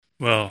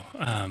Well,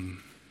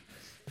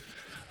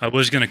 I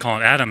was going to call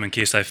on Adam in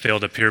case I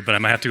failed up here, but I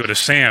might have to go to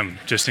Sam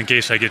just in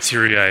case I get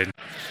teary-eyed.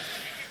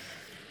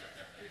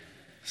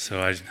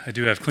 So I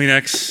do have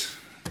Kleenex.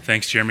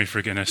 Thanks, Jeremy,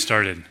 for getting us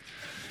started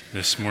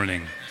this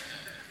morning.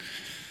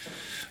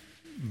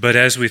 But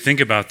as we think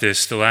about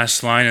this, the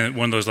last line,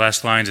 one of those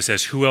last lines, it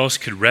says, "Who else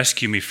could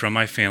rescue me from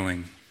my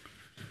failing?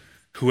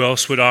 Who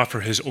else would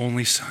offer his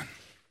only son?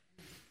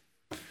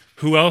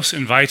 Who else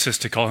invites us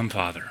to call him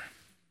Father?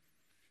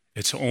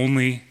 It's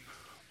only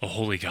a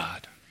holy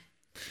God."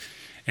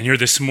 And here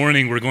this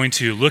morning, we're going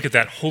to look at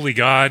that holy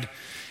God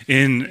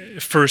in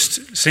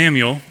 1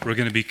 Samuel. We're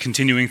going to be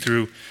continuing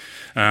through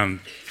 1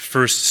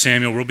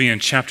 Samuel. We'll be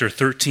in chapter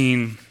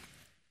 13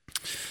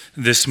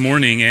 this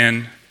morning,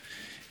 and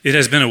it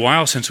has been a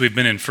while since we've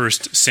been in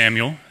 1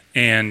 Samuel.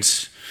 And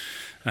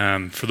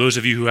for those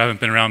of you who haven't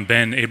been around,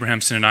 Ben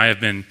Abrahamson and I have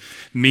been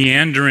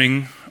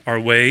meandering our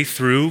way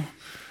through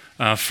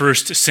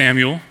 1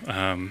 Samuel.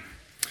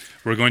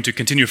 We're going to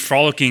continue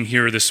frolicking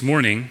here this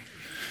morning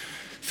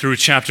through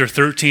chapter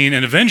 13,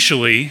 and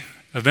eventually,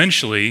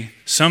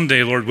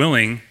 someday, Lord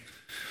willing,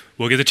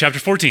 we'll get to chapter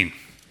 14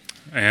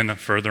 and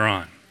further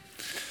on.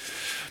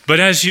 But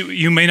as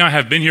you may not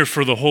have been here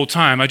for the whole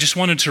time, I just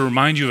wanted to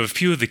remind you of a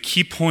few of the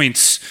key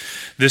points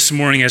this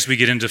morning as we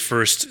get into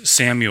 1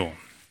 Samuel.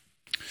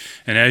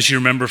 And as you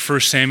remember,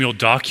 1 Samuel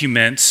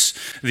documents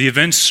the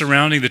events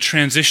surrounding the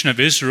transition of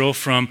Israel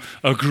from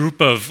a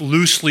group of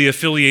loosely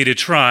affiliated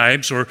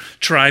tribes or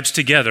tribes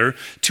together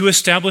to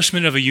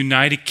establishment of a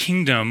united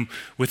kingdom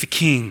with a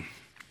king.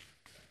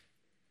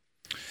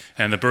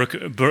 And the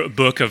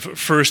book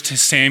of 1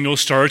 Samuel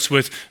starts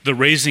with the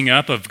raising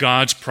up of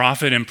God's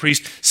prophet and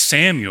priest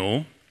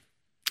Samuel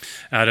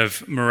out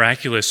of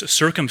miraculous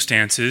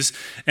circumstances.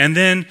 And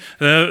then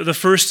the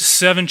first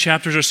 7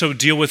 chapters or so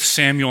deal with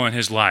Samuel and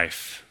his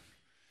life.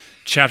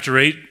 Chapter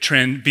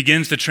 8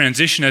 begins the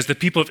transition as the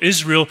people of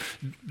Israel,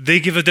 they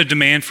give it their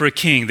demand for a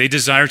king. They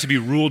desire to be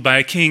ruled by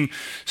a king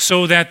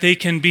so that they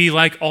can be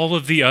like all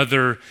of the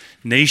other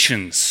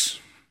nations.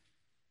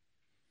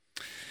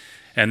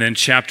 And then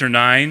chapter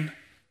 9,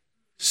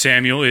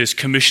 Samuel is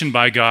commissioned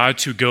by God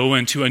to go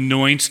and to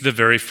anoint the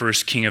very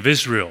first king of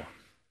Israel.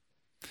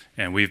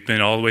 And we've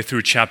been all the way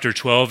through chapter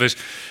 12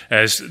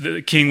 as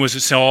the king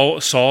was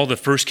Saul, the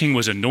first king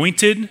was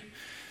anointed.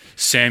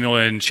 Samuel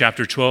in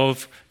chapter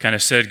 12 kind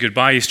of said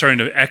goodbye. He's starting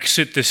to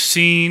exit the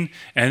scene.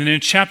 And then in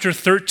chapter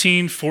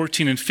 13,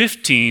 14, and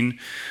 15,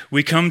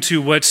 we come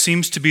to what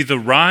seems to be the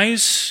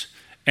rise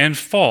and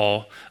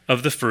fall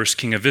of the first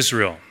king of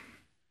Israel.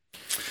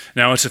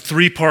 Now, it's a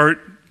three-part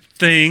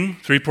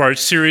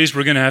series.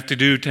 We're going to have to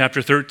do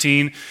chapter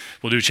 13,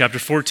 we'll do chapter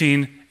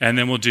 14, and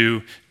then we'll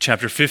do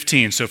chapter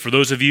 15. So for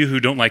those of you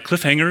who don't like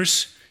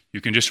cliffhangers,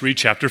 you can just read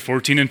chapter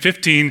 14 and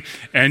 15,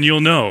 and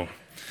you'll know.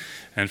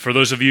 And for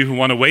those of you who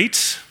want to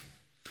wait,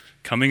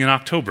 coming in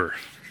October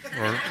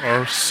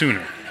or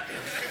sooner.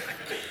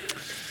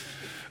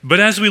 But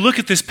as we look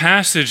at this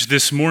passage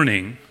this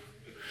morning,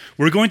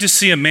 we're going to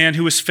see a man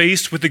who was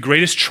faced with the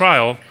greatest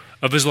trial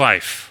of his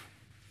life,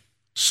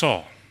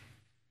 Saul.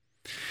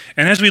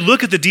 And as we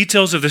look at the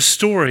details of this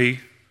story,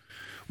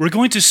 we're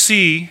going to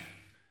see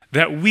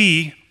that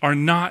we are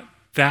not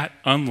that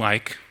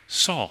unlike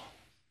Saul.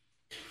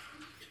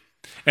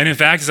 And in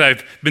fact, as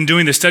I've been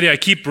doing this study, I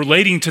keep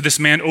relating to this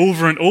man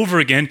over and over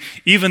again,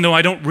 even though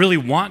I don't really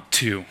want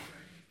to.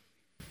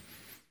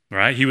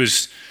 Right? He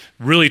was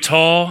really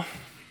tall.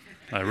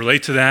 I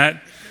relate to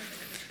that.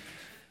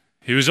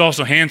 He was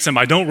also handsome.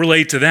 I don't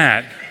relate to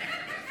that.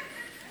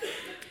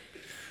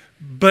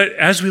 But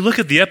as we look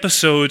at the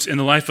episodes in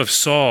the life of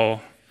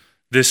Saul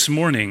this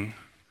morning,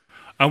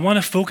 I want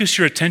to focus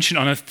your attention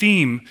on a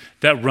theme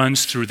that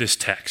runs through this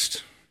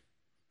text.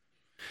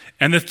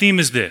 And the theme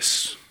is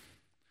this: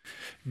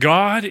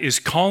 God is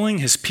calling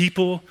his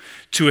people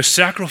to a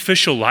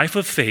sacrificial life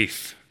of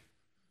faith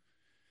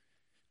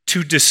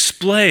to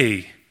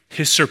display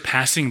his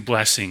surpassing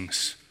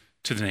blessings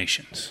to the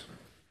nations.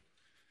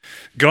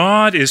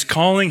 God is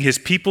calling his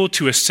people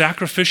to a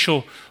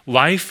sacrificial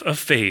life of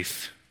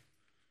faith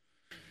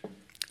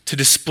to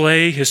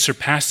display his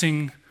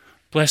surpassing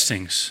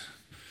blessings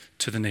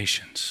to the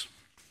nations.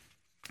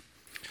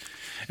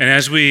 And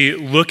as we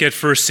look at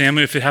 1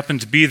 Samuel, if it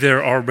happened to be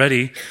there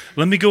already,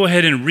 let me go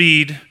ahead and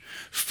read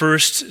 1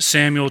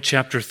 Samuel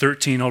chapter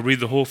 13. I'll read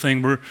the whole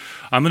thing.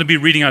 I'm going to be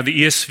reading out of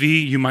the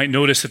ESV. You might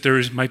notice that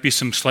there might be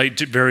some slight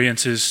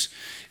variances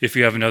if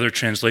you have another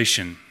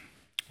translation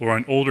or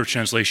an older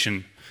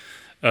translation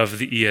of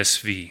the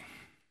ESV.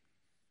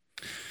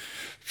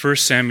 1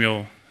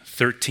 Samuel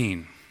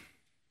 13.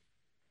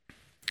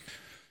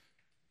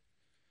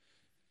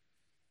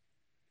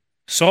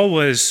 Saul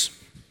was ...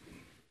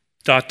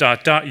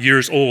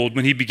 years old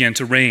when he began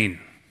to reign,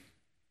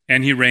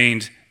 and he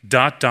reigned ...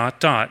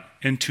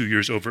 and 2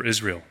 years over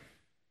Israel.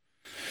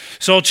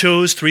 Saul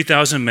chose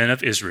 3,000 men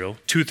of Israel.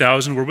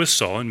 2,000 were with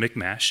Saul in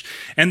Michmash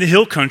and the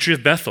hill country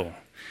of Bethel,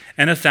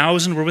 and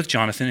 1,000 were with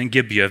Jonathan in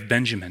Gibeah of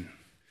Benjamin.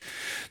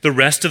 The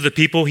rest of the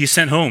people he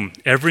sent home,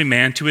 every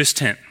man to his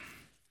tent.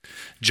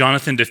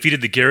 Jonathan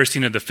defeated the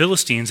garrison of the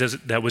Philistines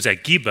that was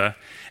at Geba,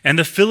 and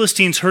the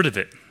Philistines heard of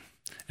it.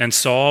 And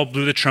Saul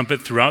blew the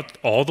trumpet throughout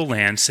all the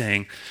land,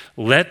 saying,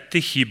 "Let the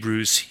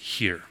Hebrews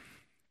hear."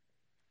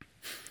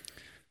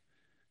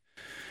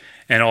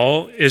 And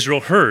all Israel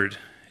heard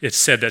it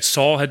said that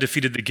Saul had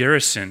defeated the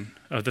garrison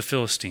of the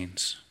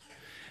Philistines,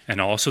 and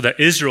also that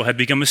Israel had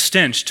become a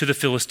stench to the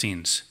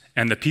Philistines,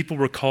 and the people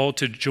were called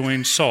to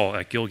join Saul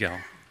at Gilgal.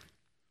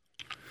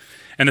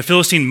 And the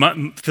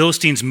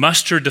Philistines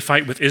mustered to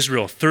fight with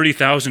Israel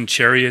 30,000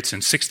 chariots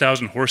and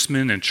 6,000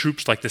 horsemen and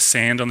troops like the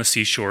sand on the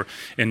seashore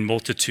in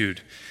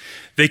multitude.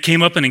 They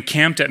came up and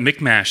encamped at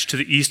Michmash to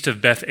the east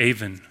of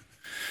Beth-aven.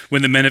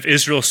 When the men of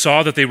Israel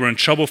saw that they were in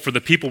trouble, for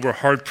the people were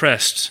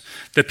hard-pressed,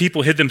 the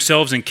people hid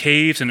themselves in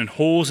caves and in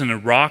holes and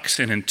in rocks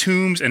and in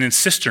tombs and in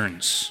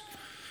cisterns.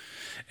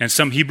 And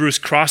some Hebrews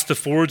crossed the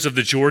fords of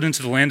the Jordan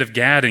to the land of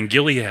Gad and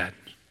Gilead.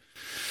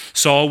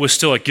 Saul was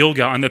still at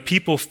Gilgal, and the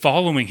people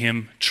following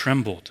him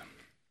trembled.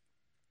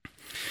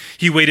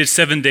 He waited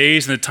 7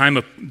 days in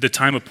the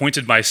time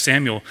appointed by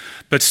Samuel,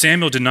 but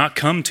Samuel did not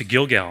come to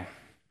Gilgal,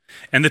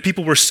 and the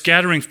people were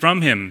scattering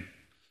from him.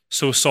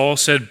 So Saul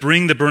said,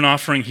 "Bring the burnt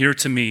offering here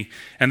to me,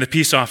 and the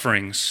peace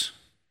offerings."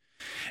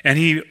 And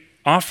he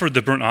offered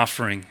the burnt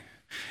offering,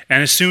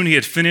 and as soon as he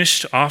had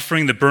finished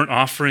offering the burnt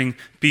offering,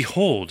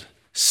 behold,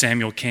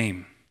 Samuel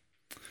came.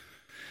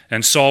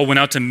 And Saul went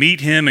out to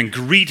meet him and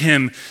greet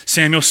him.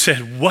 Samuel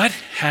said, "What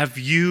have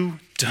you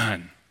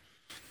done?"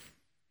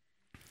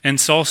 And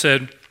Saul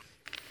said,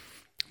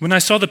 "When I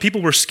saw the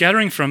people were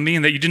scattering from me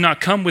and that you did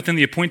not come within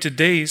the appointed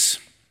days,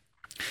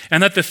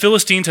 and that the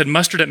Philistines had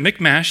mustered at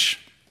Michmash,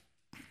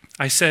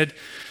 I said,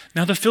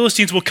 now the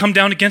Philistines will come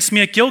down against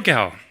me at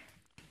Gilgal,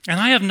 and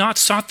I have not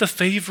sought the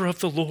favor of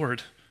the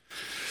Lord.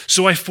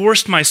 So I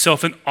forced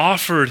myself and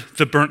offered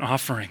the burnt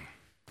offering."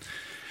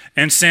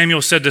 And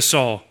Samuel said to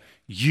Saul,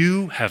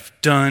 "You have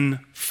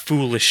done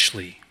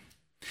foolishly.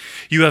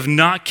 You have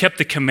not kept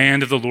the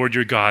command of the Lord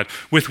your God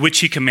with which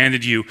he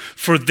commanded you,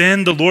 for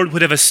then the Lord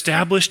would have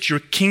established your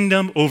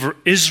kingdom over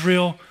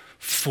Israel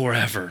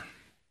forever.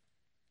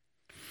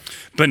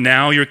 But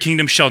now your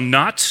kingdom shall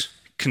not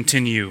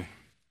continue.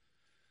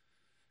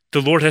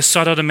 The Lord has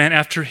sought out a man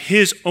after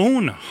his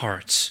own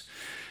heart,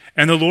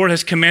 and the Lord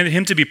has commanded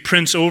him to be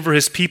prince over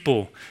his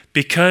people,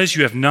 because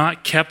you have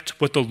not kept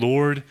what the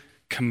Lord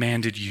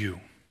commanded you."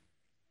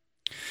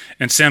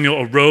 And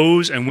Samuel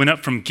arose and went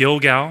up from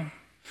Gilgal.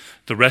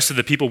 The rest of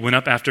the people went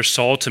up after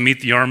Saul to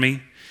meet the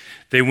army.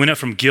 They went up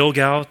from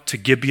Gilgal to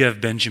Gibeah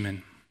of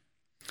Benjamin.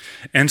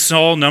 And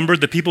Saul numbered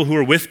the people who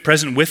were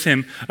present with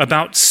him,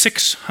 about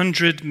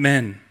 600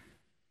 men.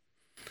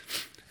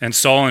 And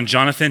Saul and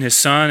Jonathan, his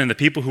son, and the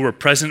people who were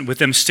present with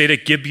them stayed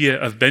at Gibeah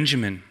of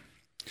Benjamin.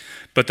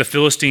 But the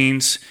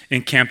Philistines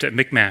encamped at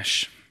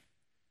Michmash.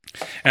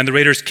 And the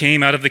raiders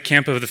came out of the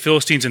camp of the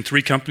Philistines in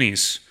 3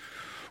 companies.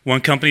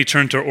 One company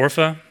turned to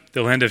Orpha,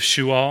 the land of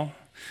Shual.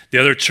 The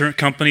other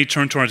company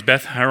turned towards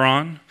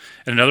Beth-Haron,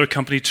 and another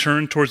company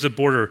turned towards the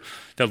border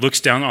that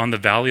looks down on the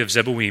valley of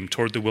Zeboim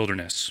toward the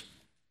wilderness.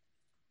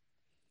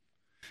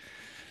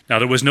 Now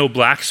there was no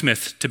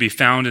blacksmith to be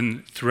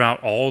found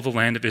throughout all the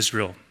land of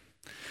Israel.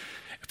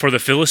 For the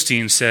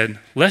Philistines said,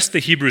 "Lest the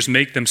Hebrews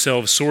make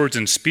themselves swords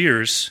and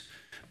spears,"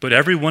 but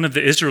every one of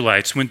the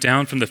Israelites went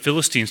down from the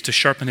Philistines to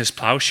sharpen his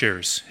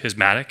plowshares, his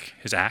mattock,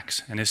 his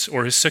axe, and his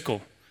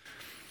sickle.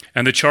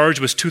 And the charge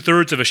was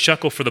 2/3 of a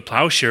shekel for the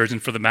plowshares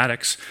and for the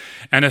mattocks,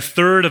 and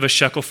 1/3 of a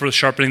shekel for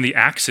sharpening the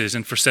axes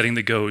and for setting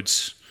the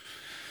goads.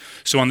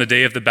 So on the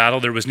day of the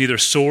battle, there was neither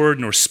sword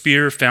nor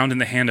spear found in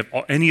the hand of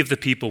any of the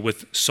people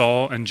with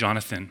Saul and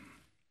Jonathan.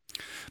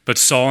 But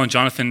Saul and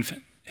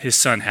Jonathan, his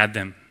son, had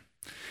them.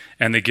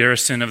 And the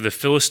garrison of the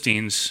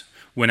Philistines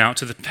went out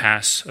to the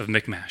pass of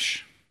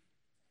Michmash.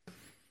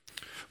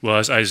 Well,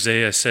 as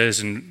Isaiah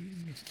says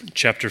in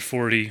chapter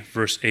 40,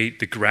 verse 8,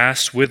 "The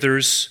grass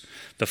withers,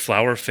 the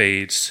flower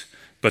fades,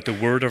 but the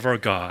word of our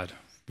God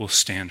will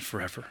stand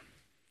forever."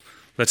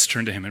 Let's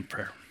turn to him in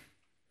prayer.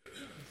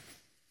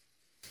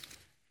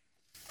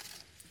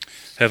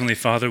 Heavenly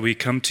Father, we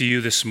come to you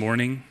this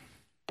morning.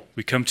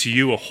 We come to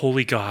you, a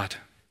holy God.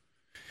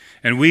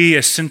 And we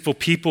as sinful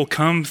people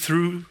come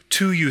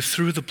to you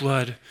through the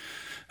blood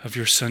of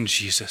your Son,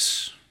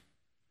 Jesus.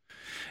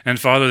 And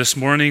Father, this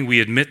morning we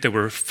admit that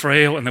we're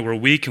frail and that we're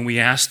weak, and we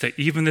ask that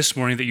even this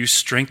morning that you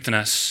strengthen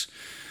us.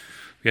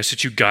 We ask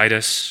that you guide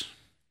us.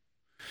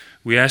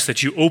 We ask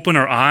that you open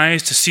our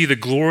eyes to see the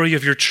glory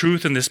of your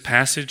truth in this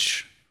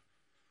passage.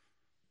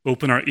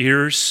 Open our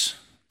ears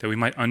that we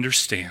might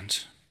understand.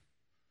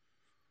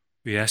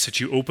 We ask that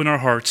you open our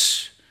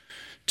hearts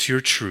to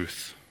your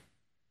truth.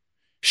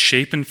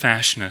 Shape and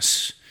fashion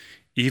us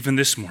even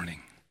this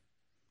morning.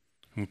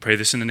 And we pray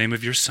this in the name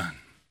of your Son.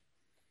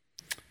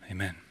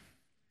 Amen.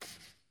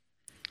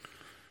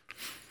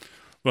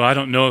 Well, I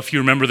don't know if you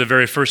remember the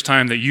very first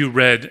time that you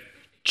read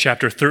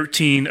chapter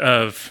 13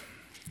 of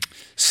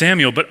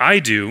Samuel, but I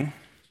do.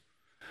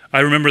 I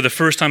remember the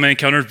first time I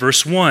encountered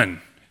verse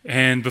 1.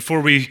 And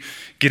before we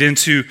get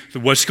into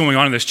what's going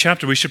on in this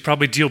chapter, we should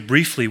probably deal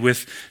briefly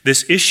with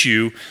this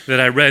issue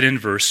that I read in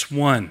verse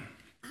 1.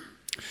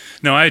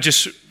 Now,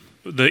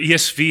 the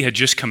ESV had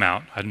just come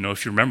out. I don't know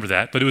if you remember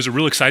that, but it was a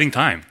real exciting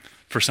time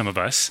for some of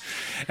us.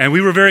 And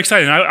we were very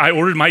excited. And I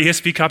ordered my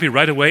ESV copy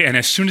right away, and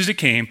as soon as it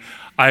came,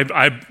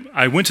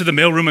 I went to the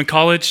mailroom in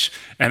college,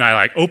 and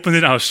I opened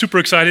it. I was super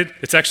excited.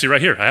 It's actually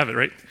right here. I have it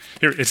right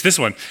here. It's this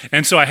one.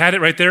 And so I had it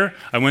right there.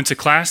 I went to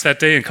class that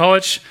day in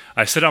college.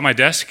 I sat at my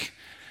desk.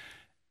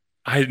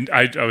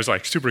 I was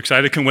super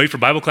excited. Couldn't wait for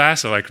Bible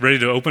class. I ready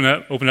to open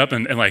up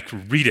and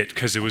read it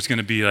because it was going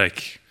to be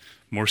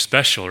more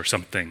special or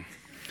something.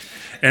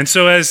 And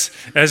so as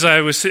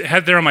I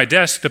had there on my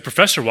desk, the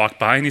professor walked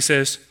by and he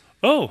says,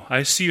 "Oh,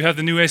 I see you have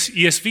the new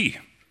ESV."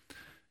 And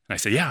I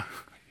said, "Yeah,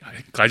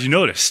 I'm glad you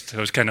noticed." I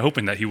was kind of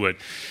hoping that he would.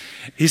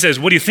 He says,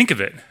 "What do you think of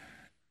it?"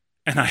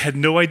 And I had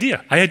no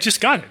idea. I had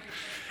just got it.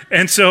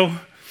 And so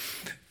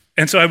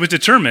I was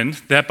determined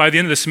that by the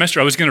end of the semester,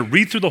 I was going to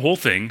read through the whole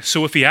thing,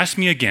 so if he asked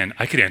me again,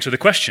 I could answer the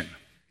question.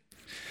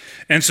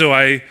 And so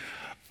I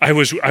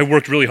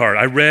worked really hard.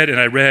 I read,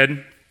 and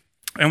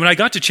when I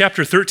got to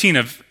chapter 13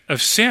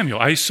 of Samuel,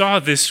 I saw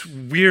this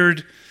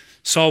weird,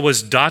 Saul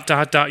was ...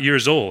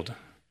 years old,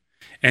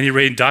 and he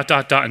reigned ...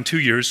 in 2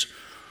 years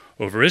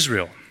over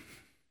Israel.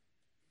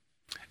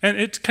 And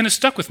it kind of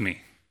stuck with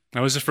me.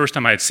 That was the first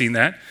time I had seen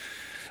that.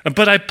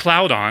 But I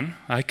plowed on.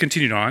 I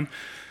continued on.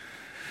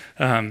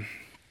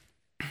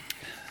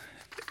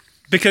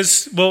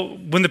 Because,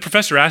 when the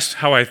professor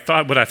asked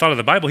what I thought of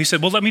the Bible, he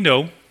said, "Well, let me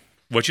know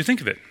what you think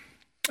of it."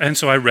 And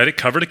so I read it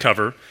cover to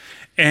cover,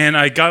 and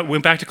I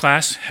went back to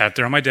class, had it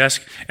there on my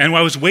desk, and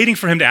I was waiting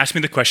for him to ask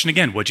me the question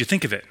again, "What'd you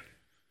think of it?"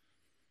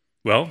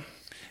 Well,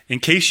 in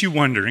case you're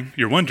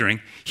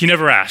wondering, he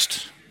never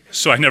asked,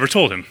 so I never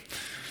told him.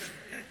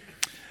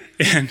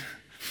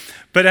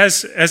 But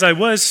as I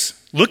was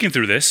looking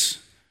through this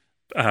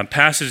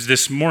passage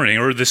this morning,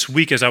 or this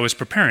week as I was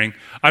preparing,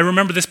 I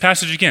remember this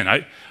passage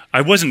again. I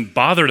wasn't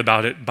bothered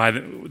about it by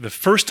the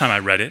first time I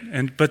read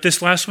it, but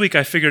this last week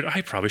I figured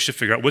I probably should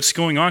figure out what's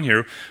going on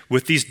here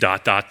with these ...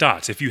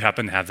 if you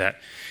happen to have that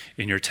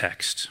in your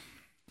text.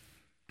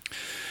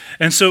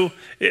 And so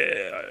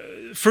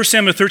 1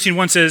 Samuel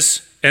 13:1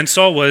 says, "And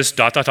Saul was ...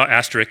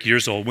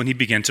 years old when he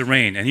began to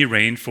reign, and he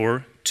reigned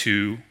for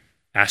 2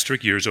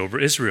 years over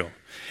Israel."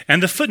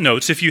 And the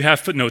footnotes, if you have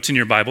footnotes in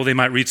your Bible, they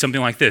might read something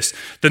like this: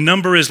 "The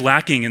number is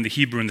lacking in the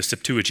Hebrew and the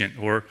Septuagint,"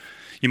 or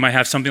you might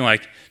have something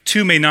like,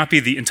 "2 may not be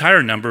the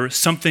entire number,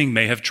 something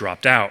may have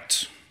dropped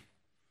out."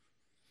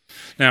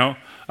 Now,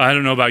 I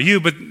don't know about you,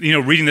 but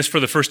reading this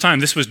for the first time,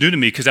 this was new to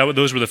me because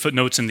those were the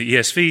footnotes in the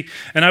ESV,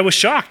 and I was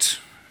shocked.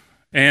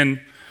 And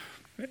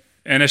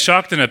as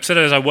shocked and upset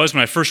as I was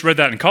when I first read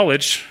that in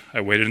college, I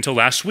waited until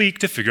last week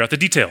to figure out the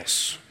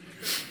details.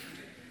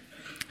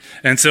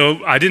 And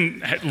so I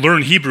didn't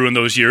learn Hebrew in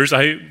those years.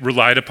 I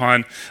relied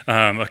upon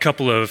a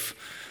couple of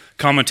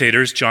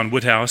commentators, John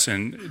Woodhouse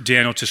and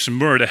Daniel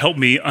Tishimura, to help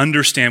me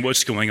understand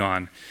what's going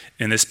on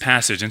in this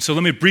passage. And so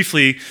let me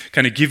briefly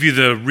kind of give you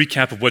the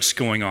recap of what's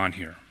going on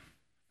here.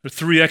 There are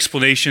 3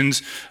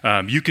 explanations.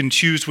 You can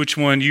choose which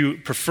one you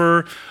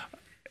prefer,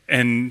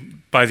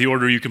 and by the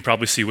order you can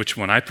probably see which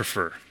one I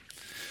prefer.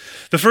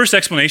 The first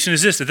explanation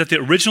is this: that the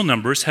original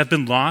numbers have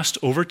been lost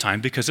over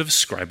time because of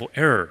scribal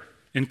error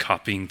in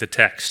copying the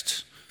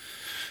text.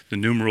 The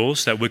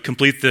numerals that would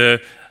complete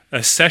the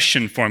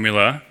accession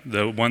formula,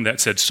 the one that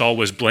said Saul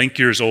was blank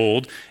years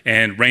old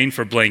and reigned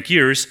for blank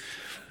years,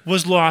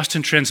 was lost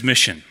in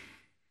transmission.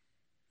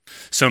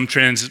 Some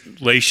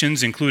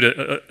translations include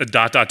a ...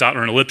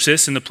 or an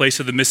ellipsis in the place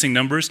of the missing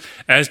numbers,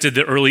 as did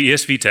the early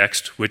ESV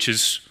text, which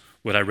is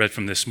what I read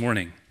from this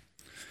morning.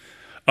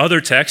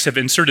 Other texts have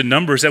inserted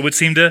numbers that would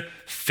seem to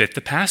fit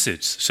the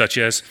passage, such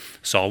as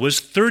Saul was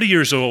 30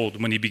 years old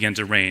when he began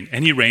to reign,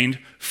 and he reigned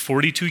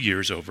 42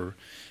 years over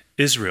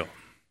Israel.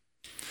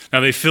 Now,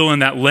 they fill in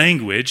that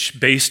language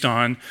based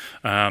on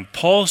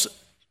Paul's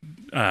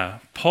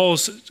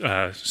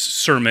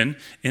sermon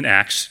in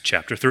Acts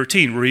chapter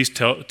 13, where he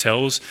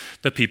tells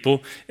the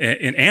people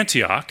in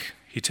Antioch,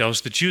 he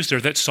tells the Jews there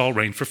that Saul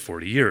reigned for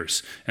 40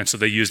 years. And so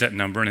they use that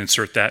number and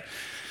insert that.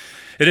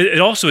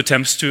 It also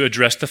attempts to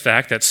address the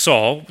fact that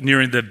Saul,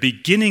 nearing the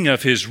beginning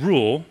of his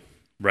rule,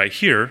 right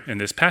here in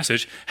this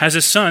passage, has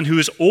a son who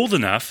is old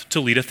enough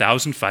to lead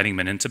 1,000 fighting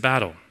men into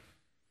battle.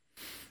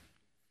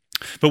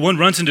 But one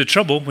runs into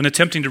trouble when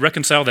attempting to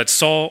reconcile that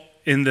Saul,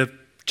 in the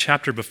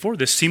chapter before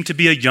this, seemed to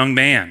be a young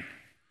man.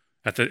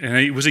 And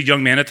he was a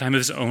young man at the time of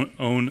his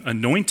own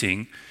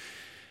anointing,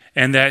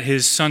 and that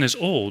his son is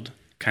old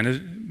kind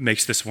of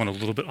makes this one a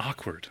little bit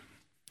awkward.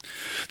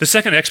 The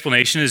second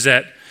explanation is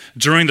that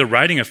during the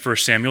writing of 1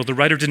 Samuel, the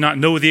writer did not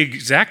know the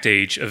exact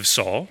age of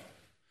Saul,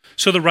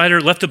 so the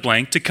writer left a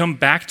blank to come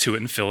back to it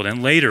and fill it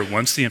in later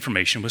once the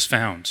information was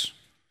found.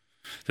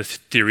 The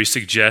theory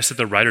suggests that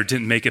the writer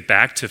didn't make it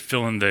back to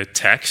fill in the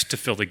text, to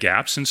fill the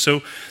gaps, and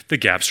so the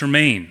gaps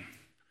remain.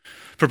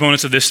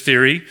 Proponents of this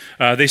theory,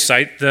 they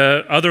cite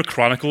the other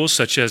chronicles,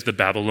 such as the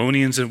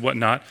Babylonians and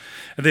whatnot,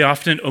 and they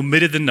often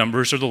omitted the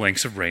numbers or the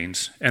lengths of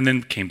reigns and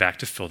then came back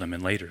to fill them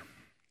in later.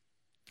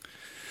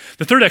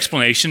 The third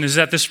explanation is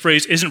that this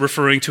phrase isn't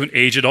referring to an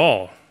age at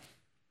all,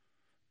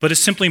 but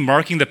is simply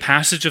marking the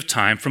passage of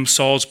time from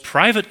Saul's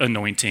private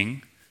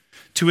anointing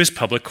to his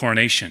public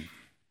coronation.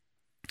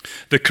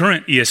 The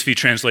current ESV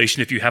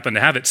translation, if you happen to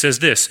have it, says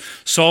this: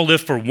 Saul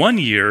lived for 1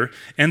 year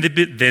and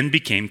then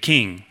became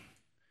king.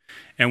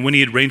 And when he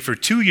had reigned for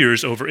 2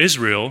 years over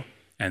Israel,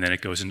 and then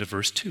it goes into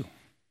verse 2.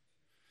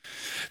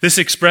 This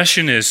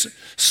expression is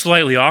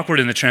slightly awkward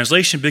in the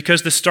translation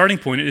because the starting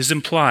point is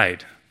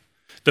implied.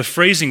 The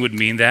phrasing would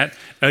mean that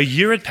a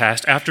year had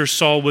passed after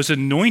Saul was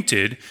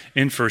anointed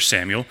in 1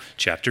 Samuel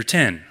chapter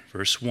 10,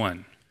 verse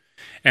 1,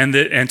 and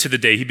to the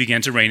day he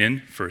began to reign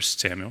in 1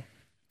 Samuel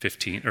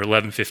 15 or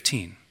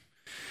 11:15.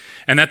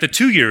 And that the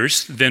 2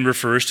 years then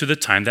refers to the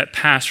time that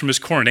passed from his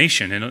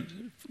coronation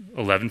in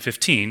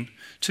 11:15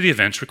 to the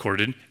events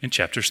recorded in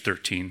chapters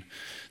 13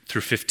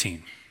 through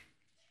 15.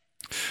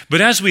 But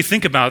as we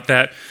think about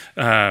that,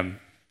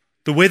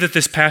 the way that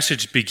this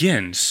passage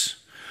begins,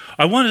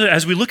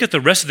 as we look at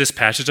the rest of this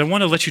passage, I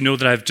want to let you know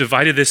that I've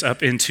divided this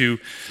up into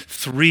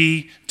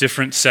 3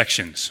 different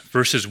sections,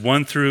 verses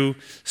 1 through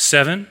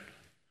 7,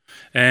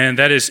 and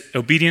that is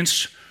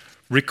obedience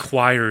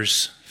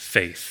requires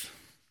faith.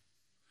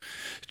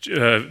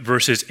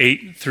 Verses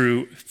 8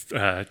 through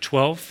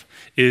 12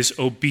 is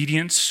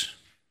obedience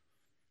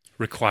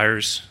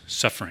requires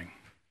suffering.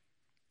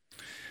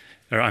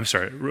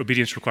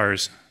 Obedience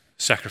requires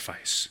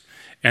sacrifice.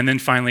 And then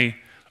finally,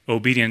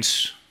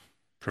 obedience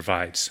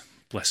provides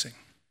blessing.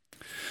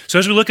 So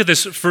as we look at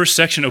this first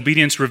section,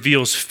 obedience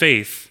reveals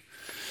faith.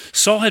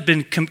 Saul had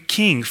been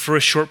king for a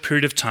short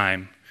period of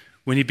time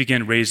when he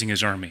began raising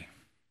his army.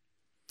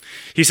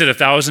 He said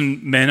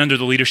 1,000 men under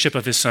the leadership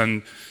of his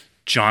son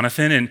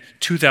Jonathan, and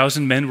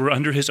 2,000 men were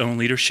under his own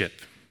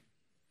leadership.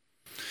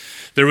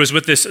 There was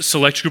with this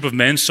select group of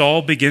men,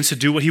 Saul begins to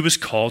do what he was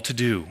called to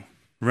do.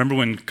 Remember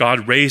when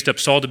God raised up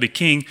Saul to be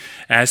king,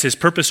 as his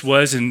purpose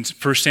was in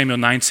 1 Samuel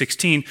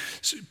 9:16,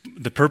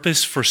 the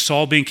purpose for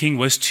Saul being king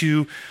was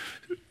to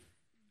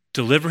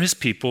deliver his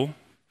people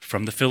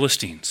from the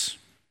Philistines.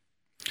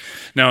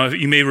 Now,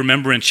 you may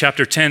remember in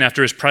chapter 10,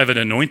 after his private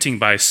anointing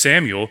by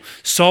Samuel,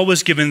 Saul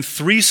was given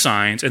 3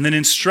 signs and then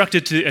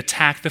instructed to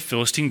attack the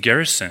Philistine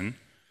garrison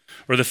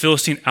or the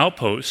Philistine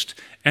outpost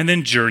and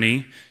then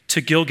journey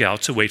to Gilgal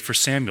to wait for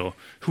Samuel,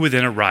 who would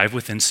then arrive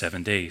within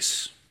 7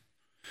 days.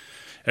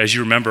 As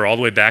you remember, all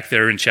the way back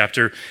there in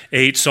chapter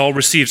 8, Saul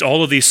receives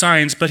all of these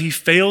signs, but he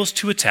fails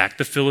to attack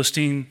the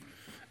Philistine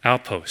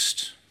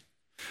outpost.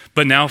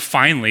 But now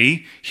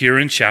finally, here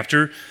in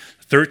chapter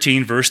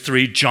 13, verse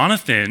 3,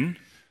 Jonathan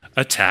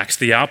attacks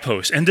the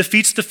outpost and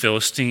defeats the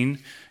Philistine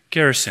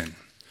garrison.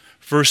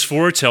 Verse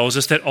 4 tells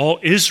us that all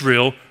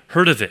Israel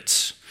heard of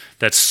it,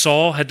 that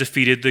Saul had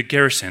defeated the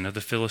garrison of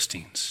the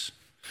Philistines.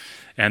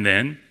 And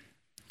then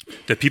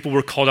the people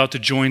were called out to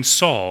join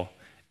Saul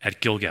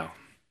at Gilgal,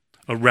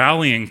 a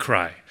rallying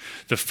cry.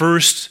 The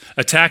first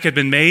attack had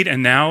been made,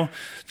 and now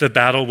the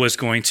battle was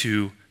going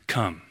to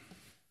come.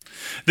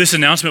 This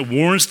announcement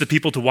warns the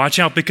people to watch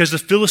out because the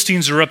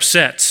Philistines are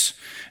upset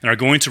and are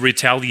going to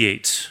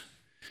retaliate.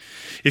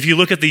 If you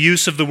look at the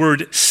use of the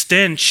word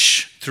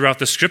stench throughout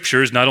the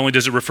scriptures, not only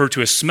does it refer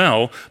to a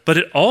smell, but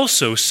it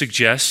also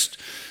suggests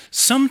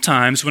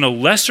sometimes when a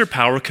lesser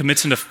power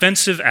commits an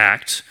offensive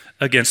act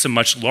against a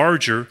much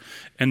larger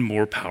and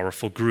more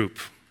powerful group.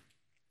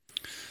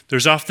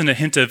 There's often a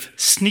hint of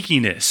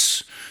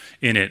sneakiness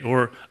in it,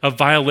 or a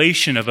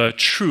violation of a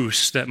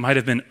truce that might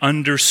have been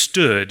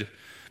understood,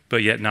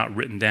 but yet not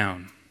written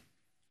down.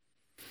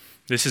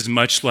 This is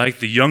much like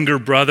the younger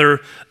brother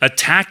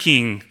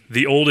attacking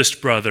the oldest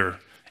brother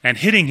and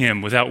hitting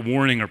him without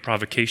warning or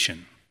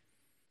provocation.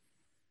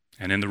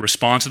 And in the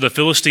response of the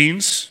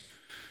Philistines,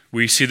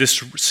 we see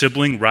this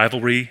sibling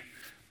rivalry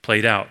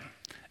played out,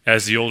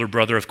 as the older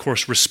brother, of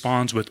course,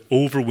 responds with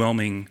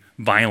overwhelming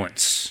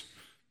violence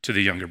to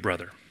the younger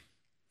brother.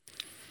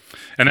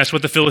 And that's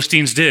what the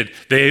Philistines did.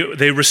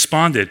 They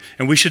responded.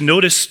 And we should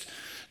notice,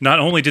 not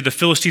only did the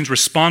Philistines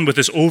respond with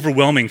this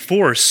overwhelming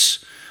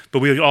force, but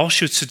we all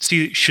should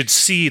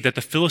see that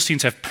the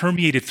Philistines have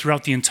permeated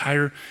throughout the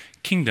entire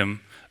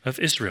kingdom of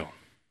Israel.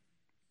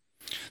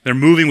 They're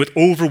moving with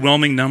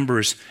overwhelming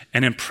numbers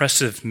and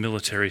impressive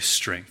military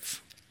strength.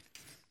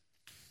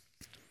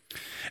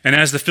 And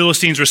as the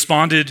Philistines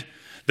responded,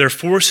 their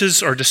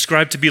forces are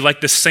described to be like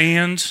the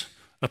sand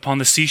upon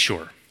the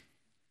seashore.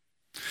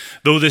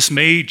 Though this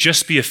may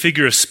just be a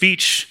figure of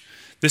speech,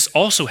 this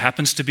also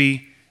happens to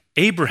be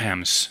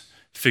Abraham's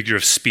figure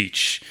of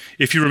speech.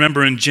 If you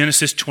remember in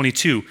Genesis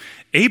 22,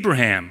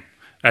 Abraham,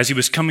 as he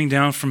was coming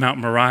down from Mount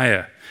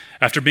Moriah,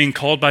 after being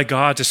called by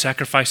God to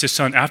sacrifice his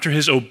son, after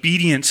his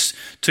obedience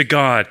to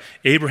God,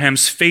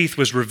 Abraham's faith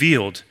was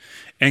revealed,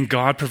 and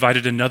God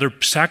provided another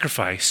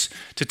sacrifice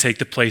to take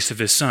the place of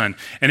his son.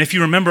 And if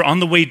you remember, on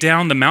the way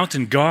down the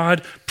mountain,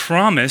 God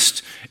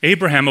promised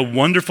Abraham a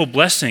wonderful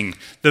blessing.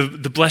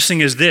 The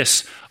blessing is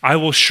this: I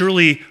will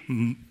surely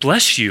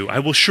bless you. I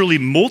will surely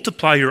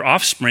multiply your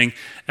offspring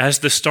as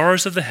the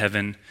stars of the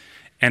heaven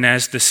and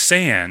as the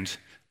sand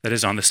that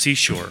is on the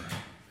seashore.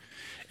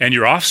 And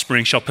your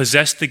offspring shall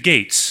possess the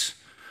gates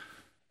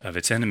of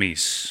its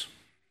enemies.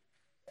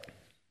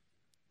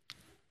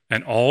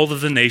 and all of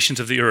the nations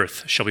of the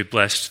earth shall be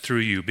blessed through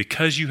you,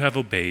 because you have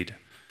obeyed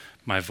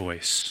my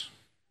voice.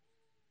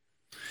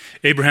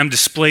 Abraham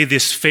displayed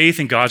this faith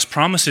in God's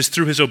promises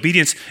through his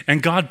obedience,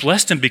 and God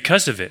blessed him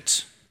because of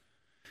it.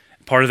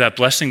 Part of that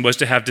blessing was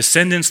to have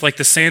descendants like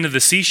the sand of the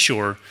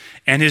seashore,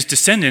 and his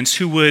descendants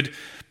who would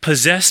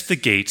possess the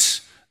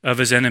gates of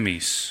his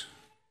enemies.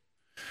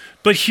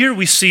 But here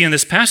we see in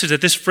this passage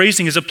that this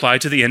phrasing is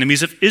applied to the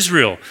enemies of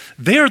Israel.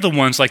 They are the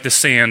ones like the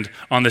sand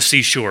on the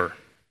seashore.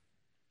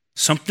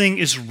 Something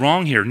is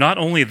wrong here. Not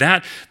only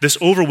that, this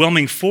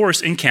overwhelming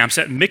force encamps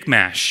at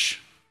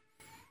Michmash.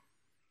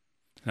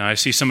 Now I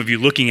see some of you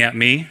looking at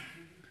me,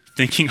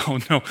 thinking, oh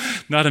no,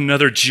 not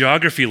another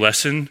geography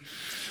lesson,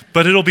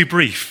 but it'll be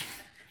brief.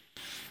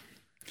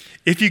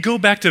 If you go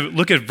back to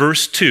look at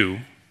verse 2,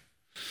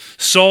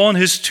 Saul and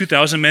his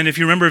 2,000 men, if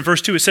you remember in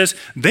verse 2, it says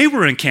they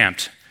were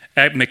encamped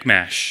at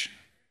Michmash.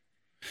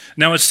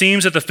 Now it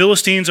seems that the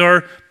Philistines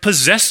are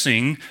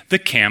possessing the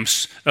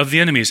camps of the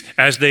enemies.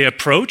 As they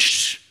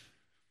approached,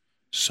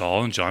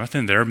 Saul and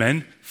Jonathan, their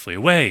men, flee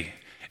away,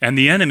 and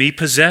the enemy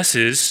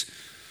possesses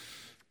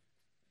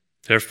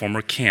their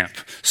former camp.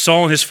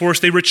 Saul and his force,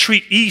 they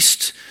retreat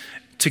east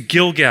to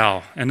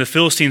Gilgal, and the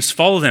Philistines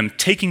follow them,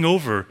 taking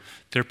over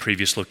their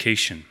previous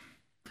location.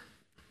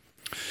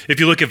 If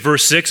you look at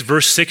verse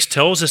 6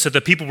 tells us that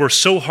the people were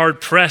so hard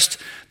pressed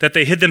that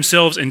they hid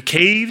themselves in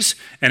caves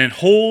and in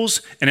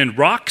holes and in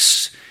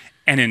rocks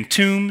and in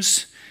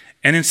tombs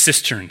and in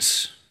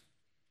cisterns.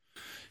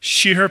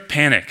 Sheer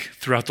panic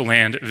throughout the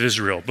land of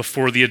Israel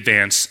before the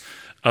advance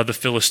of the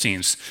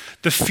Philistines.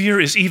 The fear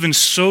is even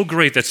so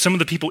great that some of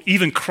the people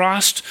even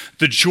crossed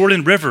the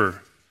Jordan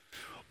River.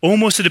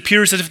 Almost it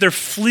appears as if they're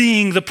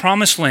fleeing the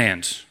promised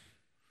land,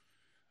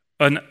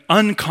 an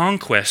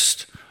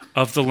unconquest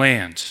of the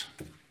land.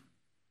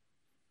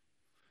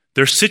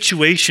 Their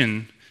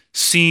situation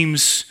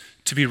seems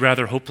to be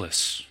rather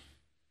hopeless.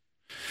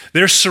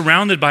 They're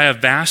surrounded by a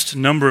vast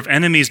number of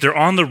enemies. They're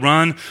on the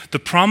run. The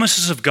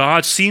promises of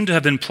God seem to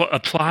have been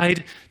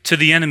applied to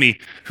the enemy,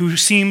 who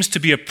seems to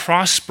be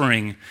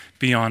prospering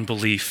beyond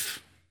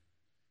belief.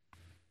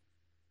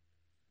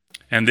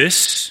 And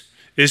this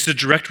is the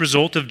direct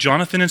result of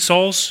Jonathan and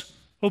Saul's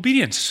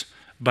obedience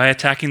by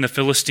attacking the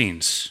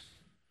Philistines.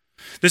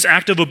 This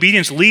act of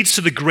obedience leads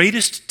to the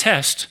greatest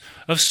test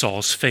of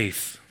Saul's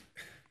faith.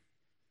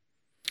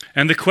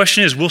 And the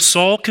question is, will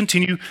Saul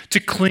continue to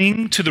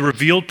cling to the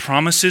revealed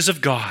promises of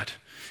God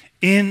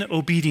in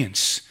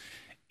obedience,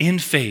 in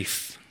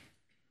faith?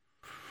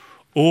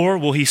 Or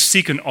will he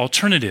seek an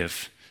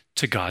alternative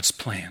to God's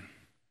plan?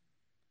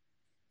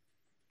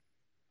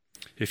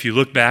 If you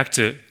look back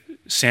to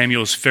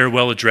Samuel's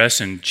farewell address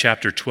in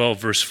chapter 12,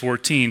 verse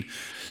 14,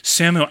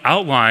 Samuel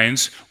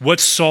outlines what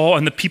Saul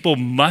and the people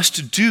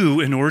must do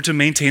in order to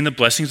maintain the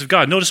blessings of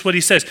God. Notice what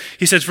he says.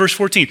 He says, verse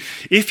 14,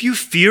 if you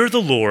fear the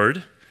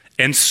Lord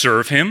and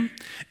serve him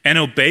and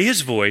obey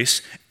his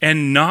voice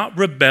and not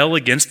rebel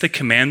against the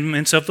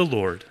commandments of the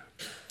Lord,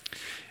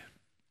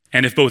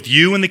 and if both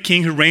you and the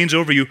king who reigns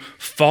over you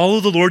follow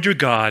the Lord your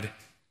God,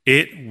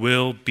 it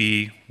will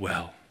be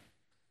well.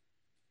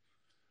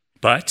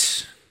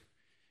 But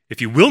if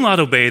you will not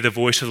obey the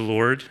voice of the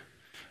Lord,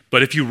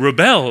 but if you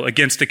rebel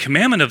against the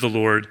commandment of the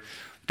Lord,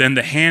 then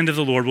the hand of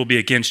the Lord will be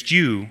against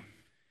you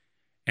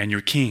and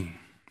your king.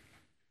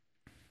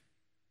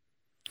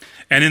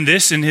 And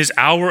in his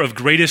hour of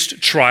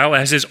greatest trial,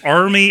 as his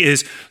army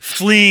is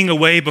fleeing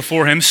away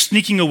before him,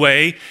 sneaking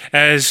away,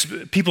 as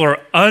people are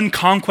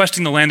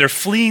unconquesting the land, they're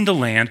fleeing the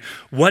land,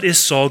 what is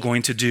Saul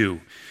going to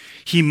do?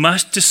 He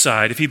must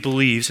decide if he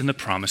believes in the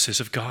promises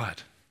of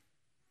God.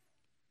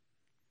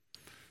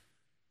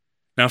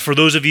 Now, for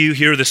those of you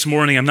here this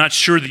morning, I'm not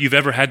sure that you've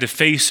ever had to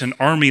face an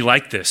army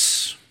like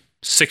this,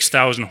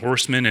 6,000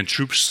 horsemen and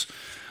troops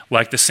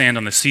like the sand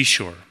on the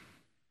seashore.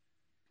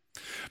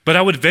 But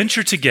I would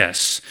venture to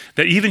guess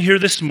that even here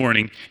this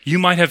morning, you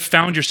might have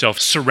found yourself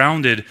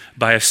surrounded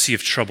by a sea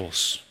of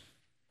troubles.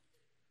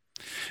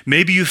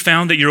 Maybe you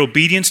found that your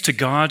obedience to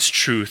God's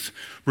truth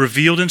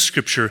revealed in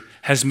Scripture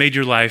has made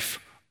your life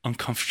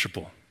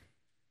uncomfortable.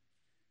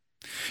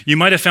 You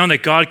might have found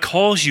that God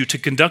calls you to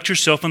conduct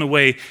yourself in a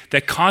way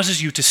that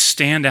causes you to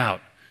stand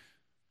out.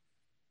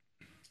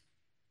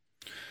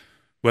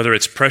 Whether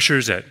it's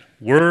pressures at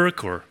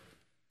work or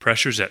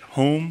pressures at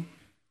home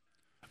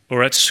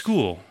or at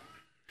school,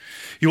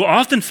 you will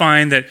often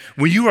find that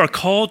when you are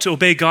called to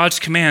obey God's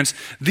commands,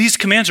 these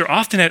commands are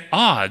often at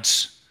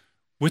odds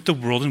with the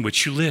world in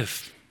which you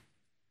live.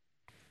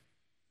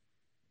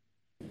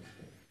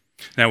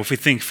 Now, if we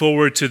think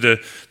forward to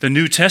the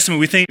New Testament,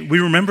 we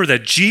remember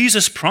that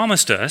Jesus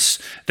promised us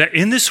that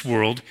in this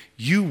world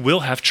you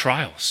will have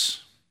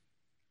trials.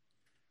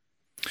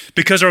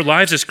 Because our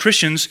lives as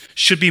Christians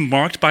should be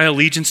marked by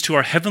allegiance to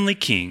our heavenly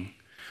King,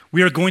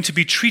 we are going to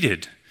be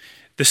treated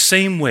the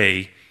same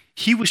way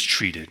he was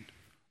treated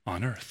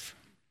on earth.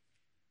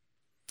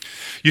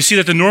 You see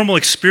that the normal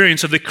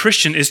experience of the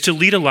Christian is to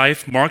lead a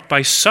life marked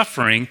by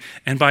suffering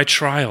and by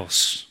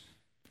trials.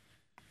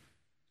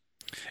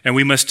 And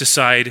we must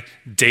decide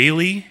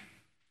daily,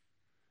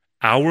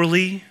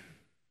 hourly,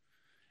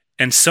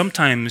 and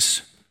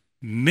sometimes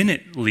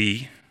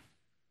minutely,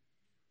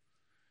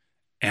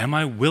 am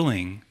I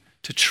willing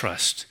to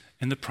trust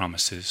in the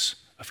promises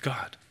of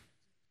God?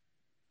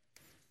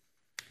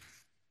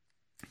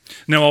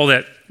 Now, all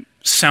that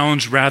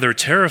sounds rather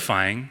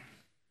terrifying,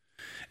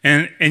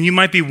 and you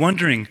might be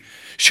wondering,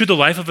 should the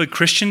life of a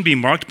Christian be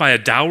marked by a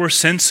dour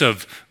sense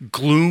of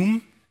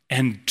gloom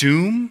and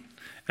doom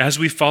as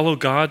we follow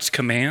God's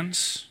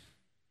commands?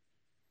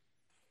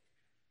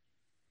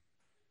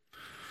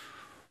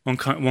 One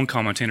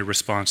commentator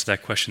responds to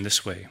that question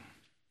this way: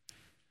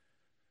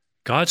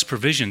 God's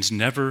provisions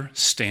never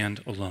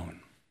stand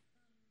alone.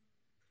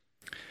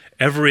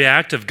 Every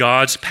act of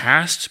God's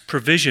past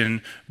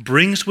provision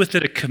brings with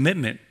it a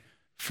commitment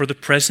for the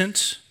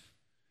present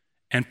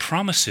and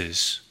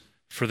promises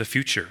for the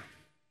future.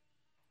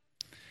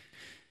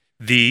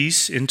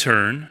 These, in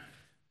turn,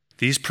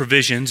 these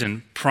provisions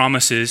and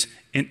promises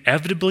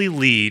inevitably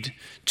lead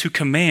to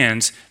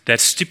commands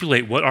that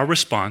stipulate what our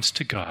response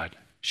to God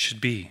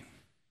should be.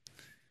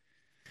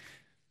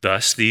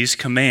 Thus, these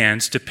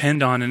commands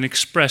depend on and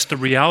express the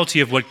reality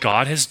of what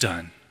God has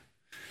done,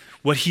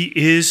 what he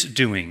is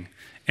doing,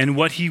 and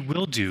what he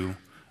will do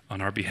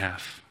on our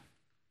behalf.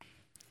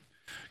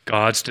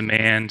 God's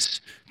demands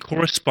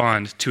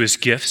correspond to his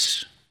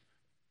gifts,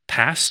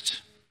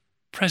 past,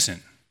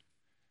 present,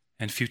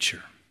 and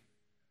future.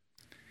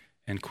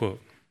 End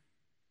quote.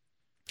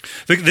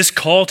 This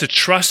call to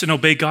trust and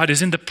obey God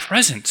is in the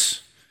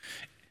present,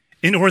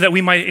 in order that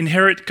we might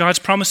inherit God's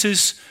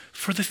promises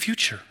for the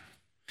future.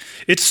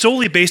 It's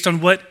solely based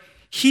on what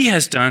he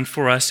has done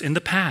for us in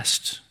the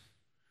past,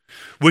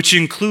 which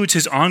includes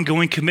his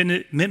ongoing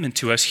commitment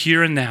to us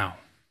here and now.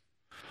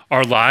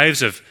 Our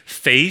lives of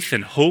faith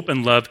and hope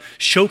and love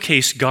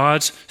showcase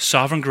God's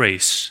sovereign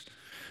grace,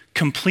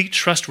 complete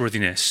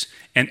trustworthiness,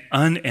 and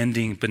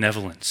unending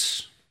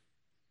benevolence.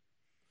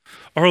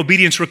 Our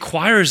obedience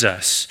requires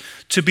us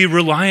to be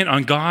reliant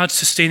on God's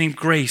sustaining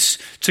grace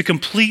to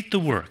complete the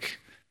work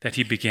that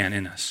he began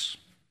in us.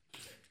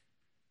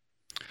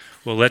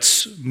 Well,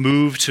 let's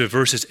move to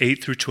verses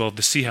 8 through 12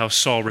 to see how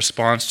Saul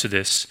responds to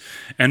this.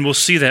 And we'll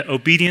see that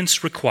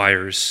obedience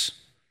requires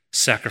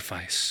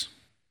sacrifice.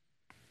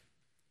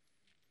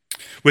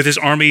 With his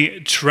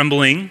army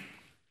trembling,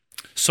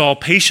 Saul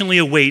patiently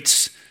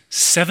awaits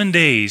 7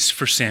 days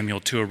for Samuel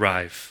to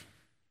arrive.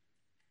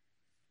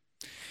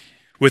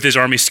 With his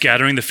army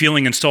scattering, the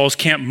feeling in Saul's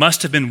camp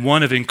must have been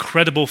one of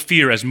incredible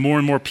fear as more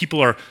and more people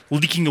are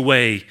leaking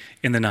away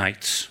in the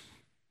night.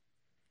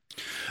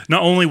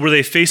 Not only were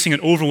they facing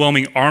an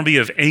overwhelming army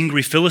of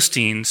angry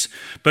Philistines,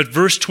 but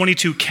verse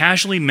 22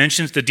 casually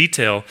mentions the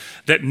detail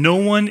that no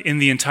one in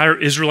the entire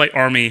Israelite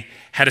army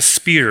had a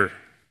spear,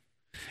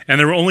 and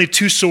there were only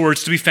 2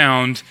 swords to be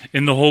found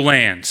in the whole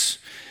lands,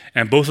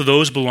 and both of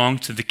those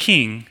belonged to the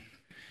king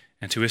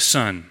and to his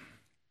son.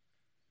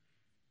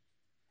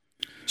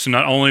 So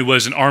not only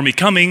was an army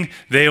coming,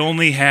 they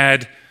only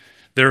had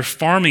their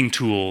farming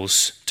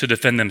tools to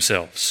defend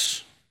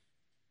themselves.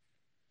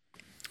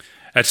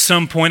 At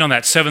some point on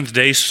that 7th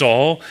day,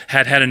 Saul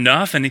had had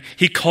enough, and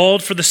he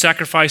called for the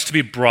sacrifice to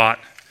be brought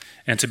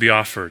and to be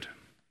offered.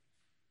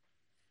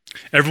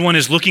 Everyone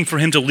is looking for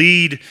him to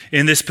lead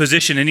in this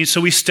position, and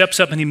so he steps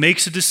up and he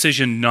makes a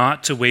decision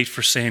not to wait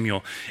for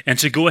Samuel and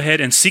to go ahead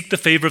and seek the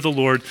favor of the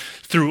Lord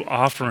through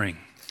offering.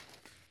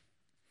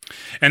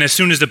 And as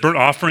soon as the burnt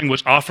offering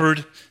was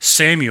offered,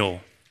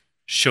 Samuel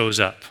shows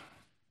up.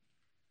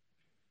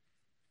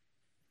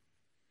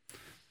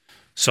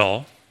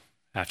 Saul,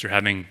 after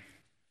having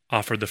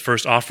offered the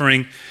first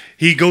offering,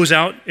 he goes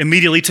out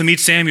immediately to meet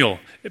Samuel,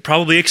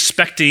 probably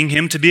expecting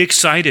him to be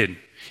excited.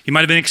 He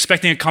might have been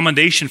expecting a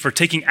commendation for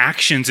taking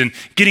actions and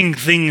getting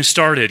things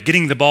started,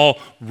 getting the ball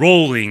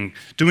rolling,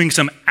 doing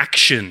some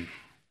action.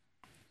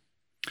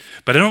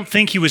 But I don't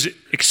think he was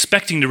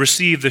expecting to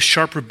receive the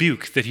sharp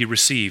rebuke that he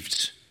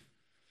received.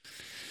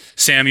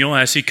 Samuel,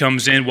 as he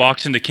comes in,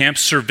 walks into camp,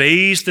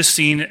 surveys the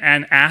scene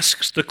and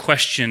asks the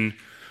question,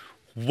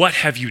 "What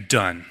have you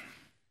done?"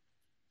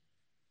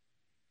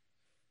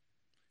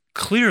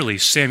 Clearly,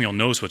 Samuel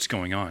knows what's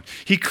going on.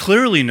 He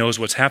clearly knows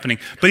what's happening,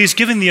 but he's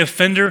giving the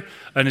offender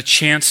a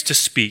chance to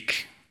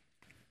speak.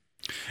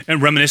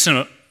 And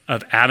reminiscent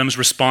of Adam's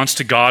response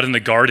to God in the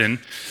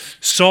garden,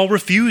 Saul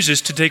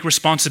refuses to take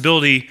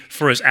responsibility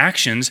for his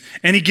actions,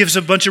 and he gives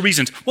a bunch of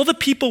reasons. Well, the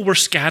people were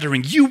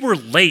scattering. You were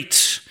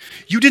late.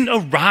 You didn't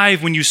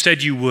arrive when you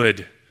said you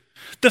would.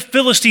 The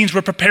Philistines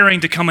were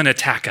preparing to come and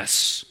attack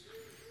us.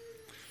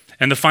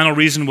 And the final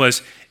reason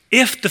was,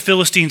 if the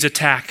Philistines'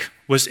 attack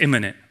was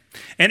imminent,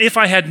 and if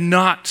I had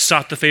not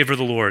sought the favor of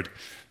the Lord,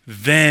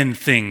 then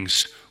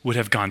things would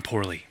have gone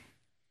poorly.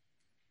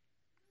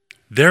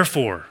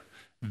 Therefore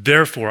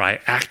I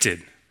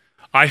acted.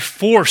 I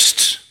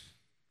forced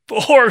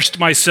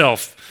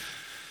myself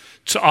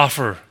to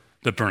offer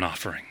the burnt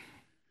offering.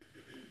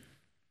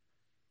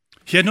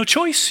 He had no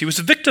choice. He was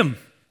a victim.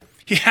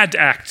 He had to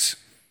act.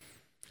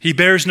 He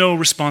bears no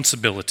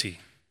responsibility.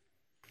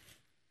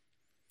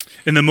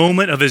 In the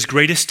moment of his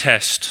greatest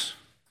test,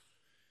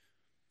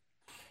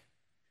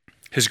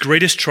 his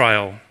greatest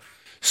trial,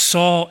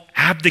 Saul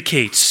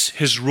abdicates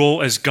his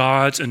role as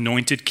God's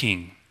anointed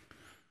king.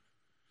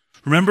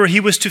 Remember,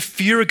 he was to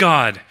fear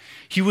God.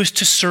 He was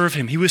to serve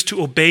him. He was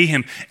to obey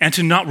him and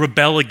to not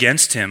rebel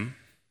against him.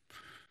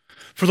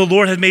 For the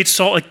Lord had made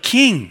Saul a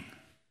king,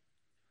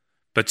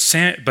 but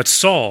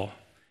Saul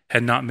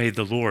had not made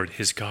the Lord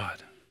his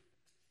God.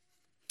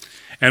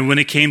 And when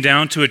it came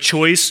down to a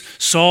choice,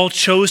 Saul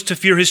chose to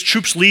fear his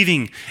troops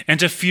leaving and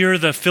to fear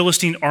the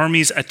Philistine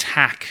army's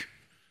attack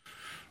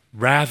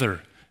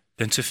rather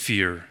than to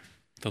fear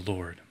the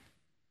Lord.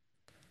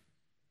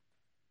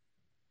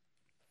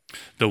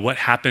 Though what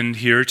happened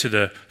here to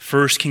the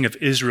first king of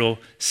Israel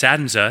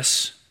saddens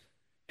us,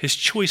 his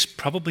choice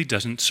probably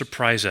doesn't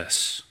surprise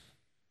us.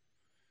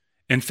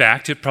 In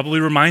fact, it probably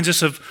reminds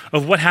us of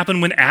what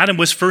happened when Adam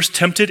was first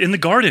tempted in the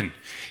garden.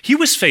 He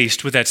was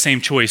faced with that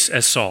same choice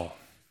as Saul.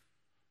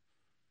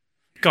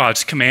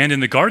 God's command in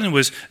the garden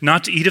was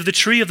not to eat of the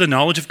tree of the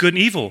knowledge of good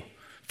and evil,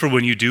 for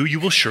when you do, you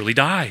will surely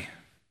die.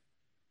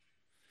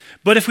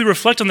 But if we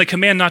reflect on the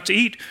command not to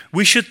eat,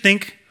 we should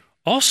think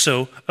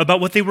also about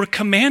what they were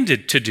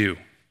commanded to do.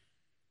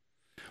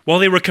 While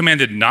they were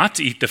commanded not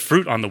to eat the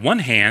fruit on the one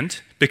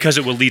hand, because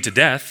it will lead to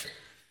death,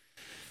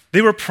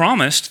 they were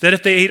promised that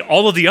if they ate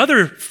all of the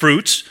other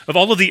fruits of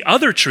all of the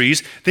other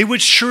trees, they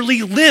would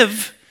surely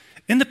live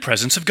in the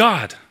presence of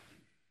God.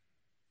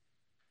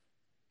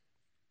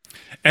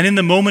 And in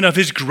the moment of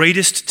his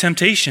greatest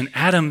temptation,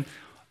 Adam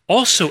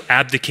also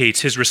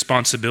abdicates his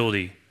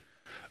responsibility,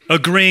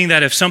 agreeing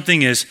that if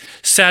something is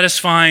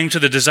satisfying to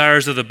the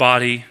desires of the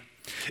body,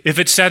 if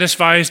it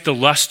satisfies the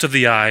lust of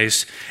the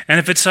eyes, and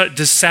if it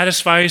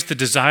satisfies the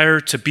desire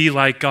to be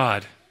like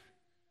God,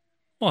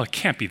 well, it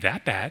can't be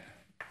that bad.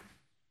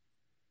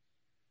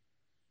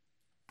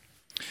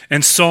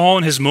 And Saul,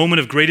 in his moment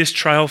of greatest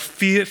trial,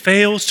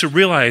 fails to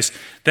realize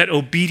that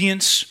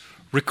obedience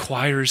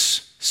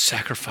requires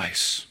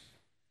sacrifice.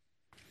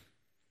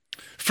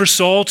 For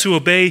Saul to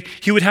obey,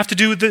 he would have to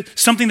do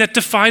something that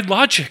defied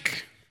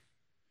logic.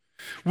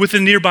 With the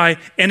nearby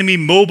enemy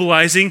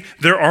mobilizing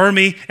their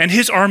army and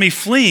his army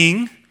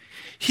fleeing,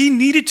 he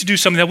needed to do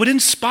something that would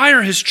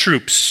inspire his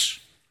troops,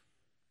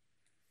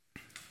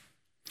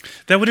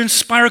 that would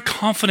inspire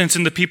confidence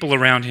in the people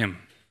around him.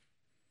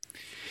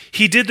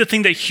 He did the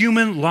thing that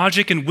human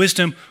logic and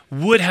wisdom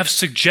would have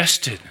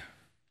suggested.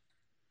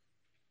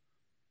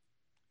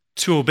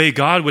 To obey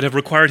God would have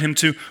required him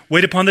to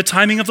wait upon the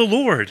timing of the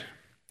Lord.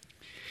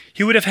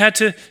 He would have had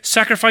to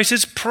sacrifice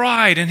his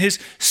pride and his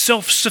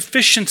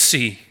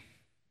self-sufficiency.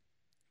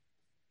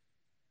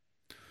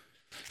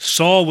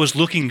 Saul was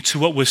looking to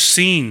what was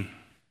seen,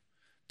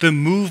 the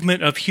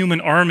movement of human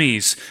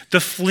armies, the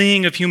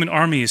fleeing of human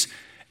armies,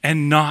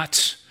 and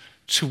not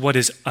to what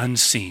is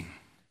unseen,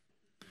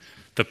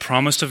 the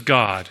promise of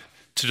God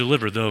to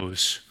deliver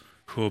those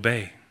who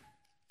obey.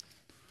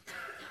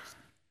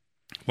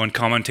 One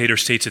commentator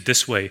states it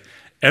this way: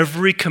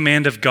 every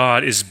command of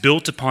God is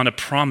built upon a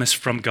promise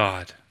from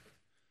God.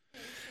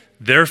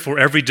 Therefore,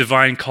 every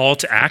divine call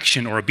to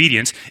action or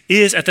obedience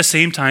is at the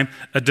same time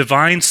a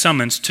divine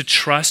summons to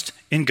trust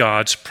in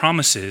God's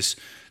promises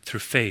through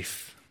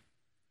faith.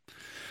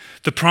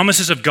 The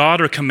promises of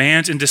God are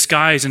commands in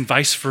disguise and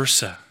vice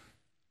versa.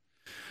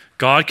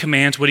 God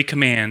commands what he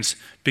commands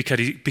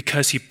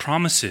because he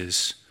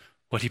promises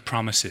what he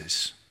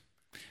promises.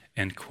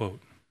 End quote.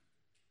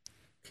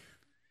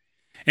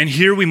 And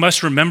here we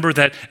must remember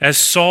that as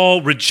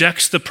Saul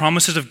rejects the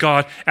promises of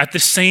God, at the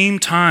same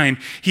time,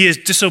 he is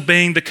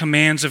disobeying the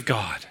commands of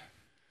God.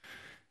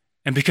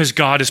 And because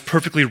God is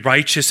perfectly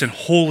righteous and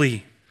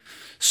holy,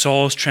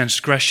 Saul's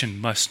transgression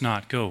must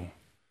not go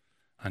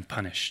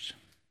unpunished.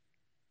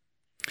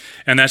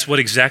 And that's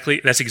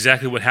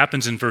exactly what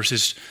happens in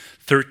verses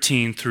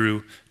 13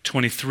 through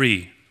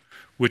 23,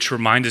 which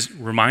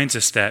reminds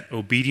us that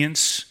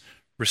obedience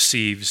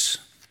receives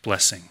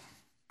blessing.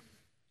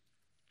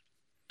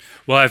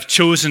 While I've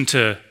chosen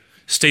to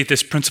state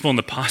this principle in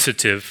the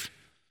positive,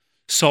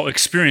 Saul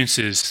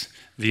experiences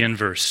the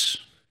inverse.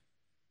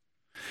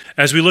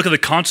 As we look at the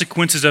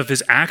consequences of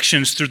his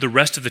actions through the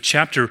rest of the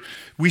chapter,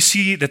 we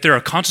see that there are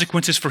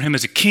consequences for him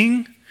as a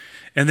king,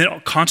 and then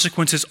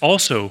consequences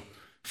also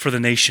for the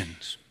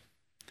nations.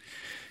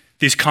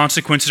 These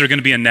consequences are going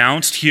to be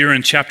announced here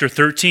in chapter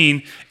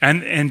 13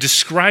 and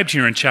described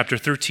here in chapter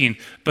 13,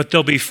 but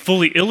they'll be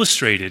fully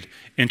illustrated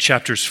in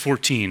chapters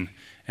 14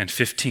 and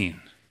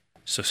 15.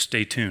 So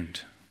stay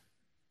tuned.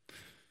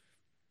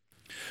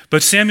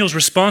 But Samuel's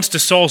response to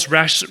Saul's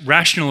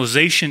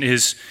rationalization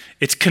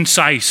it's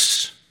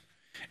concise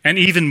and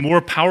even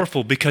more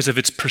powerful because of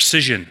its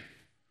precision.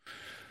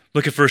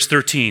 Look at verse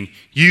 13.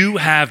 "You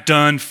have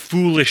done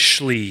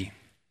foolishly,"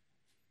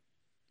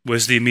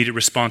 was the immediate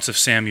response of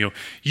Samuel.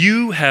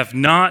 "You have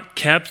not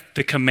kept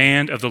the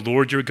command of the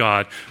Lord your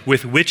God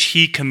with which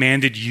he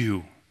commanded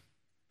you."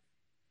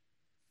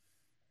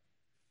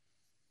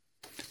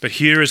 But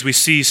here, as we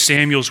see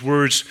Samuel's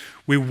words,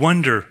 we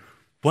wonder,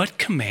 what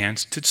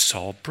commands did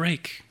Saul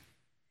break?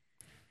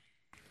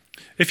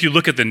 If you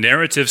look at the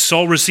narrative,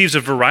 Saul receives a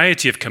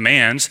variety of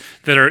commands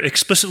that are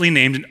explicitly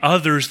named and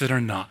others that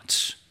are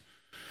not.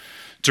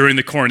 During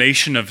the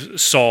coronation of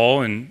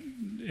Saul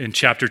and in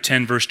chapter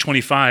 10, verse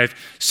 25,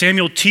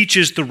 Samuel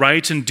teaches the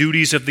rights and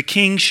duties of the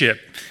kingship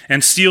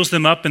and seals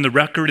them up in the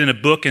record in a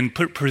book and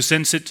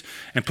presents it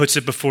and puts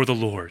it before the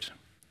Lord.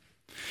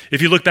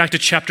 If you look back to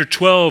chapter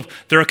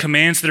 12, there are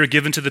commands that are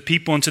given to the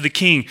people and to the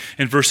king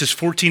in verses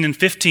 14 and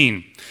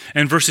 15.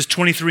 And verses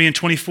 23 and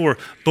 24,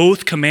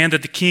 both command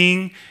that the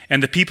king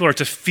and the people are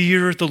to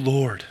fear the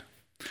Lord,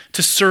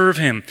 to serve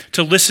him,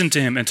 to listen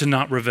to him, and to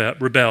not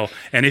rebel.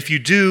 And if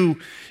you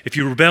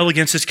rebel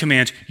against his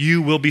commands,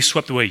 you will be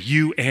swept away,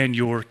 you and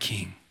your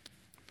king.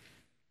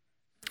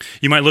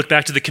 You might look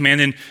back to the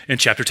command in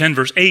chapter 10,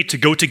 verse 8, to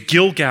go to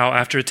Gilgal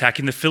after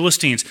attacking the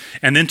Philistines,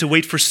 and then to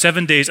wait for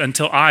 7 days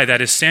until I,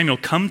 that is Samuel,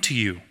 come to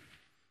you.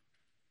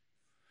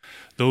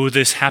 Though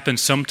this happened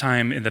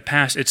sometime in the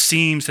past, it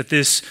seems that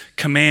this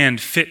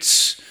command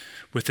fits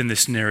within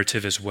this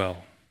narrative as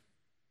well.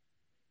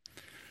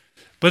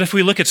 But if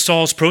we look at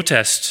Saul's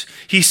protest,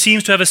 he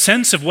seems to have a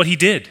sense of what he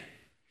did.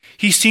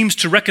 He seems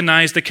to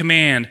recognize the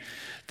command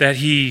that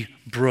he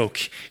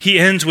broke. He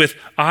ends with,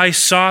 I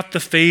sought the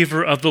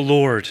favor of the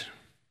Lord.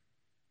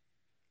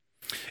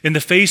 In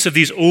the face of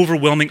these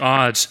overwhelming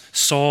odds,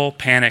 Saul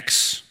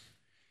panics.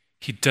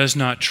 He does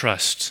not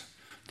trust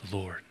the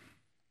Lord.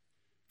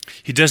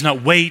 He does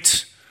not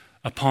wait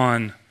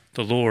upon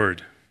the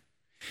Lord.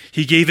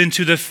 He gave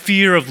into the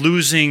fear of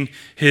losing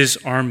his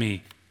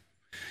army.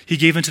 He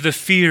gave into the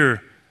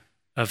fear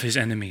of his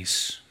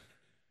enemies.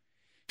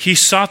 He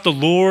sought the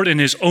Lord in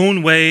his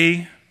own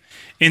way,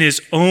 in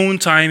his own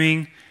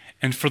timing,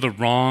 and for the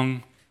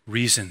wrong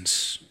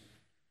reasons.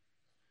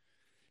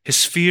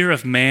 His fear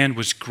of man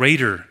was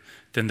greater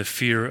than the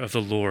fear of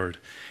the Lord,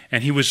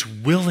 and he was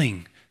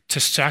willing to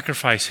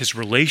sacrifice his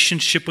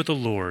relationship with the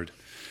Lord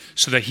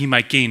so that he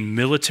might gain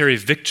military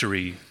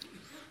victory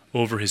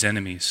over his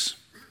enemies.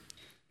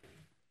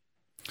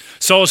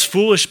 Saul is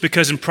foolish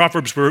because in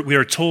Proverbs we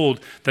are told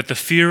that the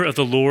fear of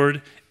the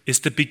Lord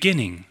is the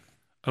beginning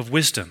of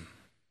wisdom.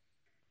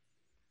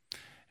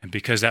 And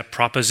because that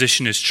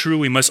proposition is true,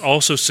 we must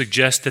also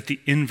suggest that the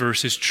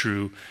inverse is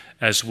true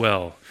as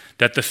well,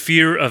 that the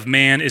fear of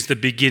man is the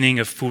beginning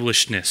of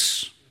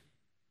foolishness.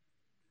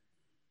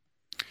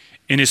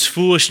 In his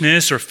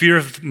foolishness or fear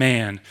of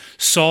man,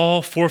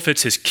 Saul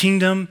forfeits his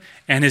kingdom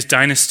and his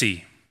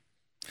dynasty,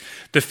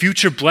 the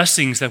future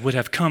blessings that would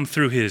have come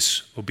through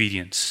his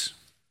obedience.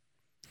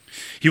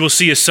 He will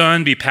see his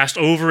son be passed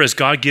over as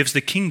God gives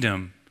the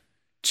kingdom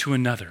to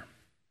another,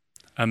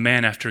 a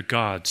man after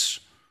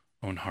God's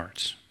own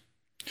heart.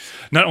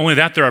 Not only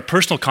that, there are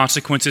personal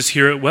consequences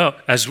here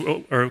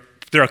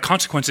there are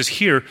consequences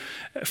here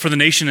for the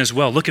nation as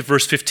well. Look at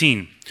verse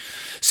 15.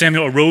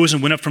 Samuel arose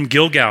and went up from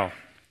Gilgal.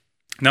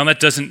 Now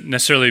it's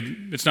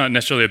not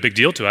necessarily a big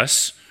deal to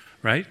us,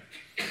 right?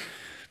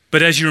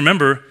 But as you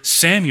remember,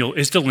 Samuel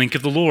is the link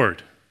of the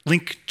Lord,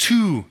 link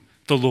to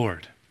the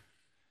Lord.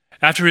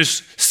 After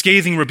his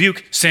scathing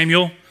rebuke,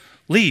 Samuel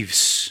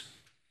leaves.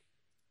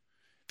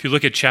 If you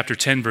look at chapter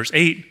 10, verse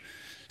 8,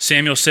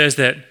 Samuel says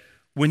that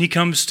when he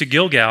comes to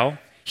Gilgal,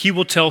 he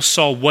will tell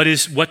Saul what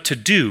to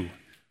do.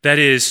 That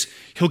is,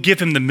 he'll give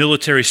him the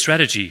military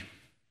strategy.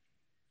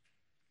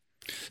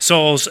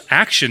 Saul's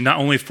action not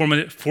only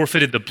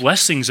forfeited the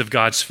blessings of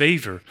God's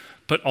favor,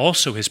 but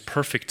also his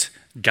perfect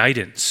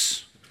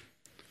guidance.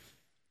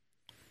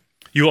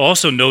 You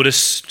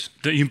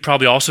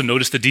probably also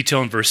noticed the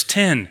detail in verse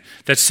 10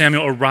 that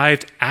Samuel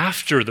arrived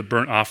after the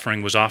burnt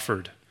offering was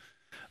offered,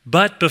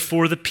 but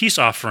before the peace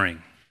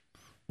offering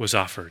was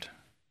offered.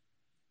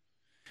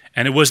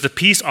 And it was the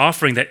peace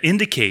offering that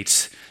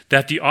indicates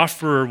that the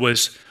offerer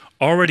was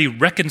already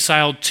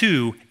reconciled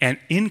to and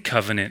in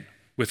covenant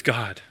with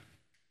God.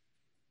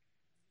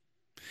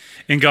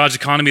 In God's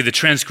economy, the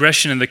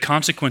transgression and the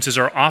consequences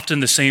are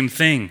often the same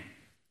thing.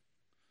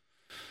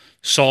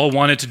 Saul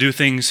wanted to do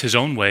things his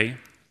own way,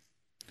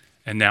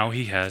 and now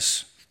he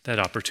has that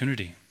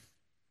opportunity.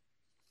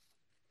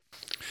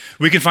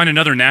 We can find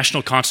another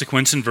national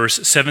consequence in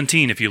verse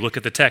 17 if you look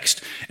at the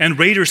text. And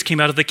raiders came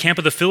out of the camp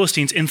of the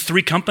Philistines in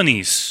 3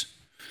 companies.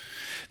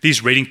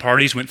 These raiding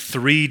parties went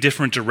 3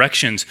 different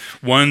directions,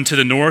 one to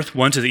the north,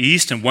 one to the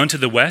east, and one to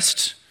the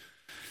west.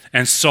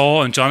 And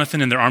Saul and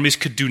Jonathan and their armies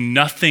could do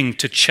nothing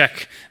to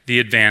check the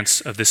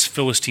advance of this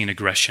Philistine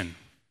aggression.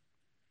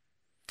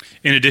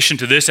 In addition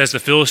to this, as the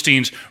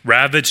Philistines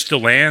ravaged the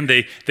land,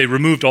 they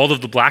removed all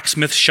of the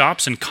blacksmith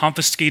shops and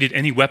confiscated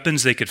any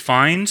weapons they could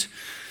find.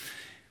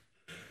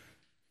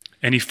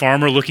 Any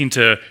farmer looking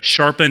to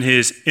sharpen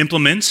his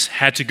implements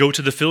had to go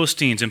to the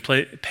Philistines and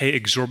pay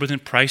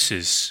exorbitant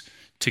prices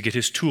to get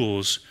his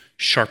tools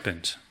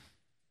sharpened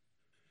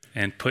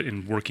and put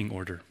in working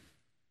order.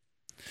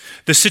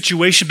 The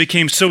situation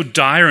became so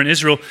dire in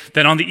Israel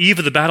that on the eve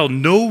of the battle,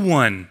 no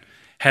one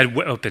had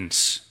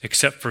weapons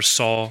except for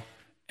Saul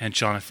and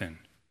Jonathan.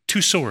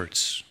 2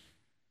 swords.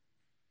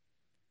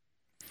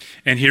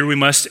 And here we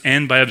must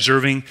end by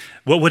observing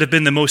what would have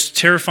been the most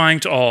terrifying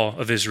to all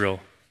of Israel.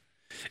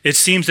 It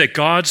seems that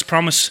God's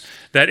promise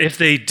that if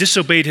they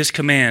disobeyed his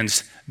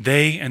commands,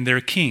 they and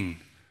their king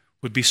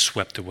would be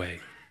swept away.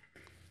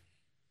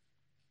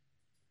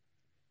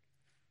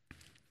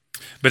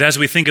 But as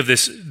we think of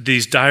this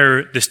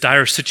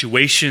dire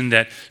situation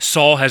that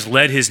Saul has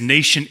led his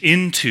nation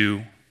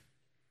into,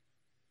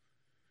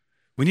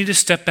 we need to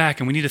step back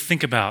and we need to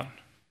think about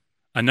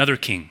another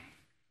king.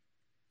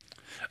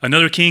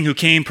 Another king who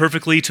came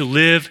perfectly to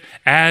live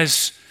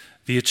as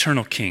the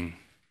eternal king.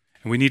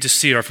 And we need to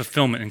see our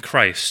fulfillment in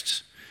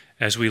Christ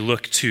as we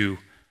look to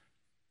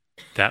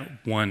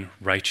that one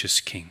righteous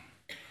king.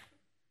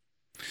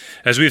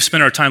 As we have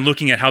spent our time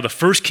looking at how the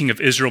first king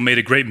of Israel made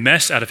a great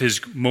mess out of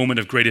his moment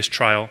of greatest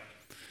trial,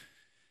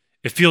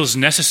 it feels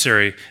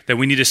necessary that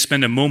we need to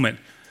spend a moment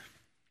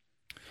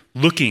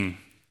looking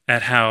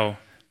at how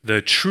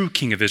the true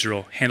king of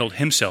Israel handled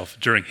himself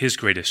during his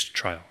greatest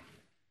trial.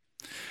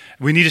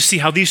 We need to see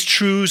how these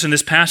truths in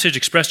this passage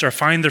expressed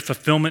find their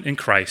fulfillment in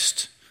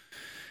Christ,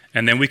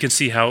 and then we can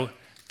see how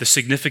the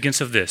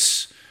significance of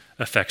this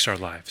affects our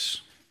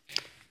lives.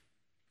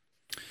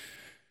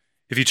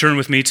 If you turn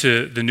with me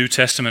to the New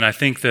Testament, I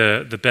think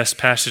the best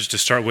passage to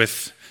start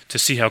with to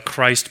see how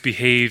Christ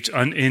behaved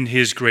in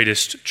his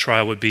greatest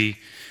trial would be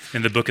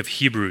in the book of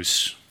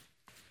Hebrews.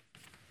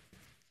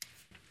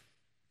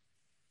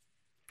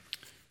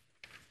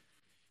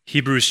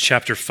 Hebrews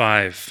chapter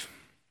 5.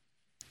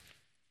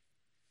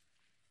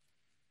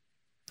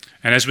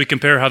 And as we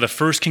compare how the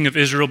first king of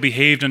Israel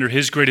behaved under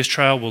his greatest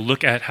trial, we'll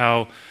look at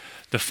how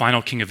the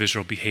final king of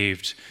Israel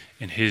behaved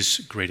in his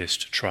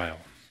greatest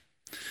trial.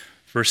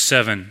 Verse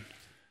 7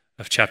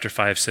 of chapter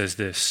 5 says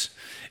this: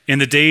 "In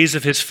the days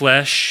of his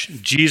flesh,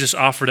 Jesus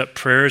offered up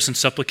prayers and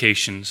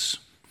supplications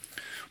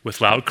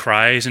with loud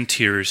cries and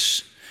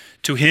tears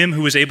to him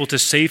who was able to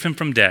save him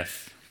from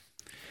death,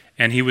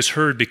 and he was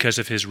heard because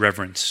of his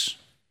reverence.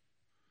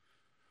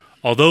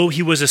 Although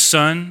he was a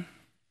son,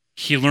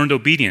 he learned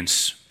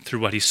obedience through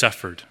what he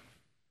suffered.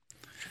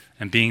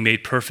 And being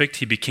made perfect,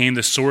 he became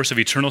the source of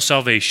eternal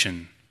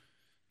salvation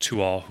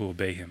to all who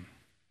obey him."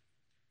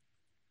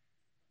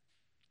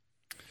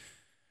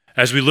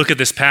 As we look at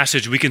this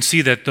passage, we can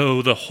see that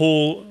though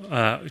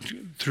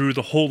through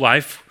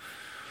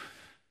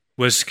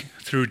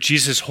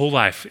Jesus' whole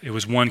life, it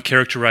was one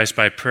characterized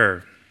by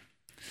prayer.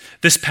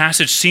 This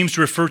passage seems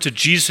to refer to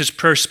Jesus'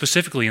 prayer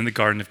specifically in the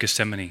Garden of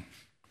Gethsemane.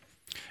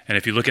 And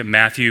if you look at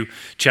Matthew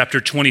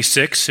chapter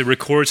 26, it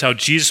records how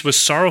Jesus was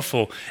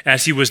sorrowful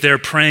as he was there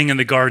praying in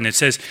the garden. It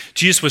says,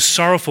 Jesus was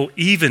sorrowful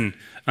even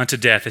unto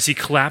death as he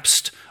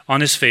collapsed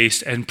on his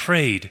face and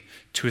prayed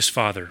to his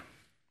Father.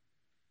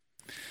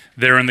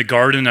 There in the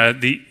garden,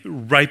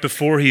 right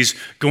before he's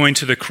going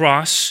to the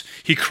cross,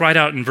 he cried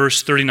out in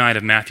verse 39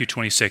 of Matthew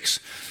 26,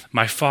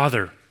 "My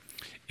Father,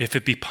 if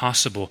it be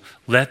possible,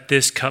 let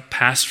this cup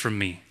pass from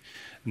me.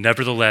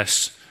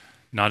 Nevertheless,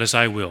 not as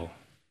I will,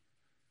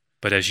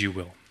 but as you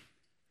will."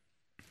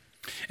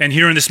 And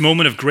here in this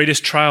moment of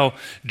greatest trial,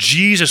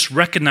 Jesus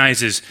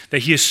recognizes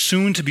that he is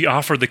soon to be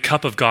offered the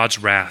cup of God's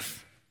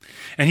wrath.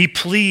 And he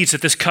pleads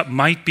that this cup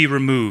might be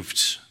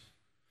removed.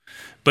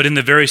 But in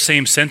the very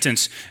same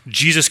sentence,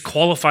 Jesus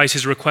qualifies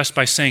his request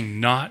by saying,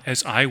 "Not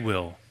as I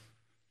will,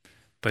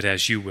 but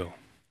as you will."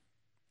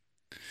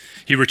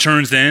 He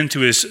returns then to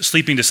his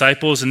sleeping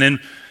disciples and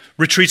then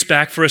retreats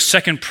back for a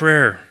second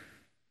prayer.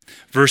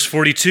 Verse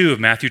 42 of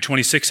Matthew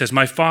 26 says,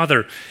 "My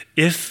Father,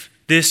 if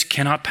this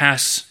cannot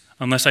pass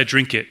unless I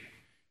drink it,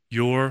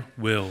 your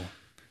will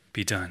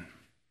be done."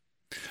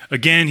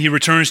 Again, he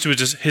returns to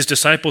his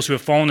disciples who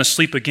have fallen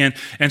asleep again,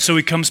 and so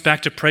he comes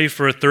back to pray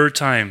for a third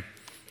time.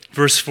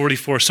 Verse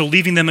 44, "So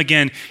leaving them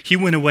again, he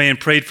went away and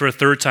prayed for a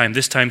third time,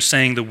 this time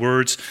saying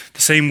the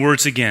same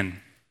words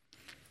again."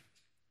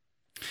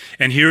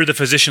 And here the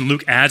physician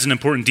Luke adds an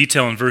important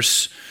detail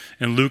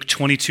in Luke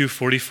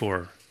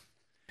 22:44.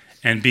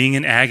 "And being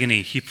in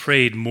agony, he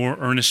prayed more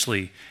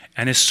earnestly,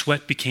 and his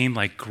sweat became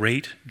like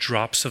great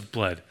drops of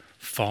blood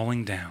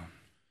falling down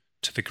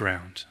to the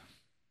ground."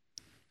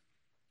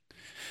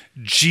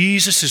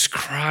 Jesus'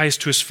 cries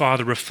to his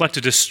Father reflect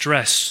a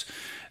distress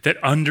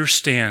that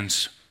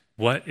understands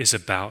what is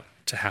about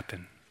to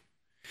happen.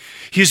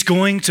 He is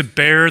going to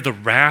bear the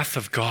wrath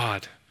of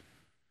God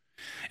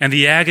and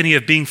the agony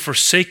of being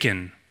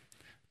forsaken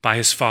by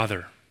his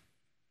Father.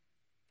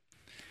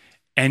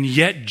 And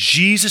yet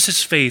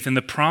Jesus' faith and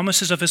the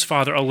promises of his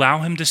Father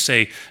allow him to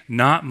say,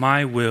 "Not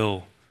my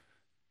will,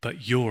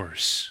 but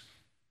yours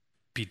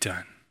be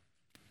done."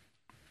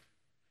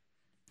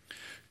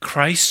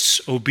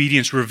 Christ's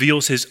obedience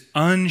reveals his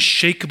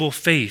unshakable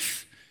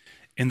faith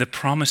in the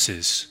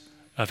promises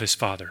of his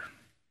Father.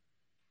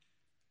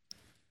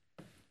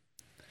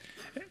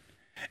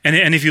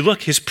 And if you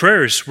look, his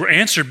prayers were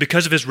answered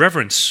because of his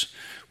reverence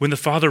when the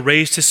Father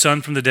raised his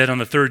Son from the dead on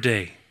the third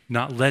day,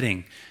 not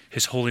letting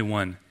his Holy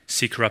One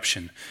see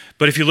corruption.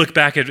 But if you look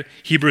back at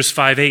Hebrews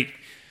 5:8,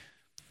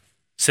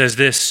 says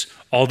this,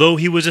 although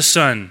he was a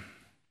son,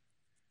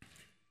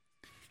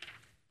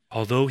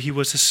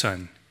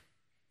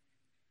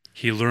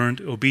 he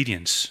learned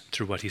obedience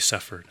through what he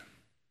suffered.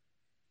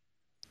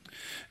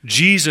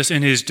 Jesus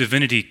in his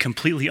divinity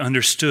completely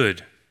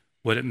understood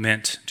what it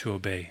meant to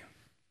obey.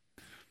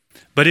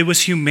 But it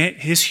was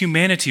his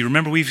humanity.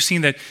 Remember, we've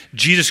seen that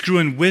Jesus grew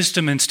in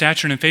wisdom and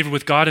stature and in favor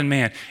with God and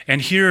man.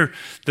 And here,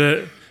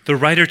 the The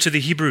writer to the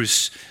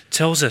Hebrews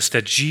tells us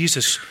that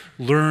Jesus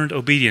learned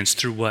obedience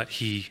through what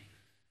he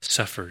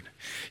suffered.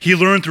 He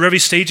learned through every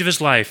stage of his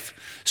life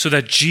so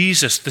that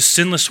Jesus, the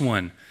sinless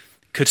one,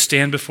 could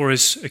stand before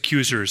his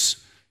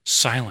accusers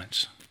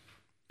silent,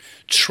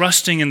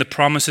 trusting in the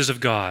promises of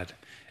God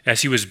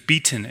as he was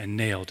beaten and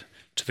nailed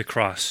to the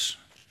cross.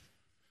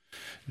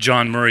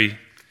 John Murray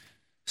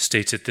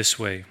states it this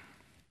way: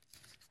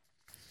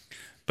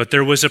 "But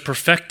there was a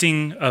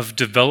perfecting of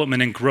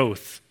development and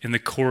growth in the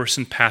course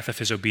and path of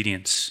his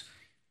obedience.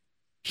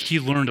 He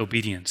learned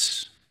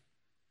obedience.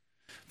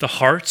 The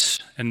heart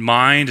and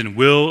mind and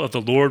will of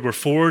the Lord were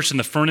forged in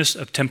the furnace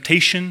of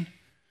temptation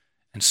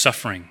and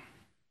suffering.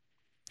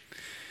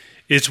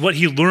 It is what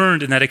he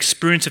learned in that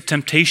experience of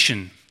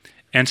temptation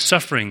and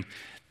suffering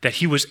that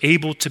he was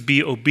able to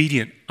be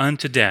obedient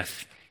unto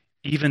death,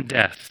 even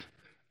death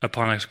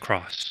upon a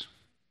cross.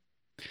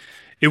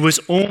 It was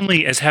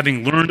only as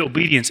having learned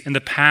obedience in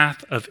the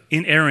path of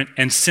inerrant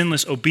and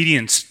sinless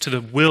obedience to the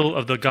will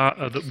of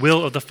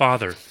the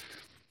Father,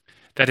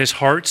 that his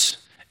heart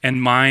and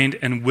mind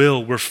and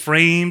will were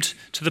framed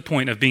to the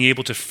point of being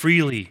able to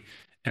freely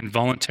and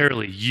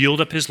voluntarily yield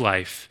up his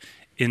life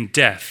in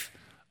death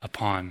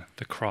upon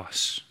the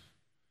cross.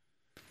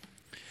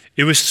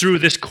 It was through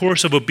this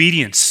course of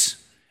obedience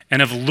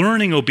and of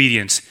learning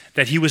obedience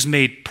that he was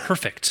made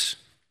perfect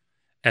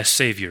as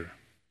Savior.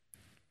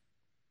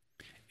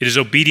 It is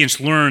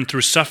obedience learned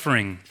through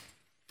suffering,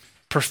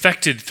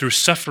 perfected through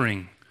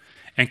suffering,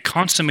 and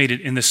consummated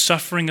in the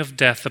suffering of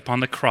death upon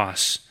the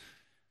cross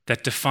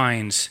that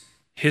defines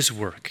his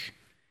work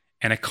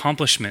and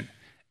accomplishment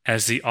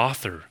as the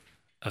author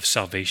of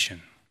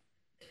salvation.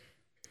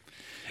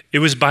 It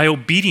was by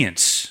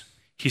obedience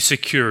he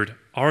secured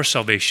our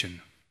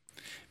salvation,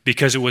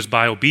 because it was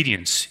by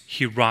obedience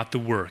he wrought the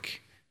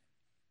work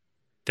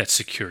that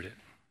secured it."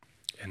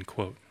 End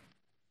quote.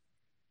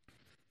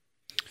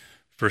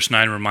 Verse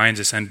 9 reminds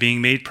us, "And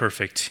being made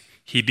perfect,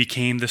 he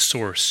became the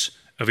source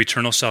of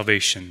eternal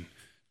salvation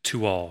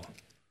to all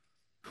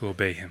who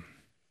obey him."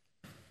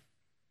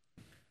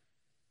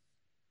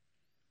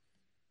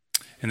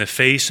 In the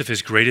face of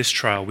his greatest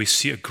trial, we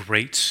see a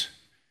great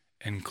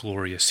and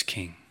glorious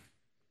King.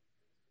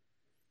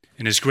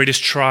 In his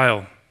greatest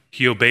trial,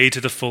 he obeyed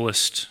to the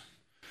fullest,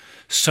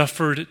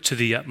 suffered to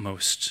the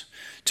utmost,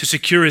 to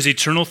secure his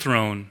eternal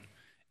throne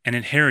and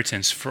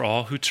inheritance for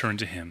all who turn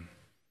to him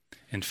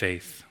in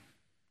faith.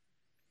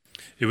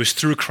 It was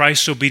through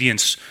Christ's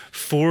obedience,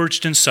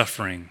 forged in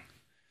suffering,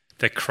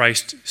 that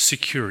Christ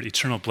secured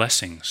eternal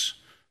blessings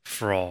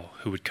for all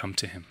who would come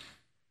to him.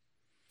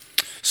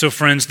 So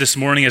friends, this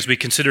morning as we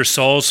consider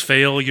Saul's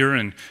failure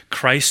and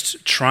Christ's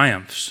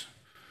triumphs,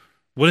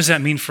 what does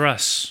that mean for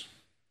us?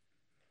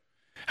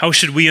 How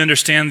should we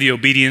understand the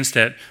obedience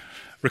that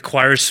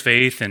requires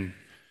faith and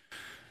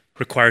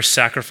requires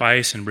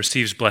sacrifice and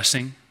receives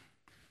blessing?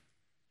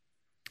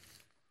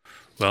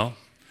 Well,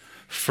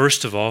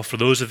 first of all, for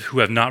those who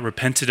have not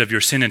repented of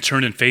your sin and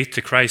turned in faith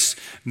to Christ,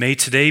 may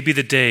today be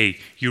the day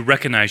you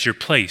recognize your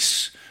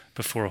place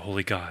before a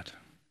holy God.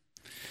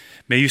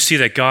 May you see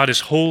that God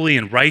is holy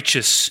and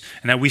righteous,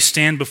 and that we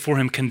stand before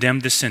him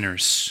condemned as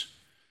sinners,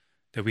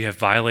 that we have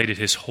violated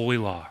his holy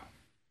law.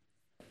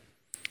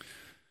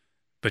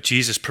 But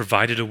Jesus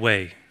provided a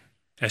way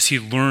as he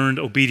learned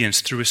obedience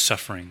through his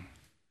suffering.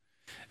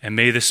 And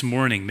may this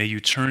morning, may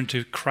you turn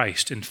to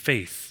Christ in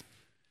faith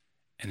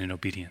and in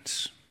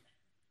obedience.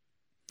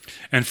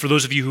 And for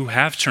those of you who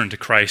have turned to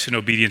Christ in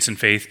obedience and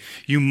faith,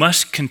 you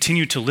must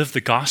continue to live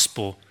the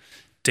gospel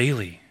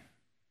daily.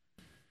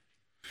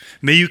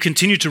 May you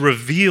continue to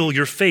reveal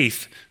your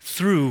faith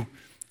through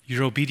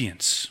your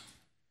obedience.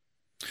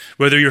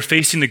 Whether you're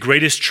facing the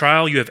greatest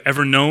trial you have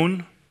ever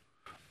known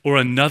or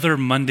another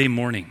Monday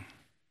morning,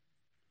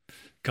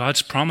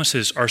 God's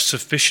promises are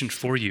sufficient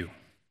for you.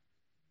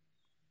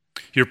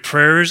 Your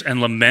prayers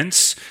and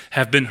laments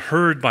have been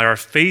heard by our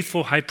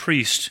faithful high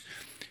priest,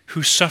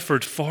 who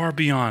suffered far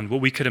beyond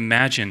what we could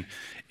imagine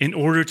in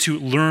order to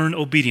learn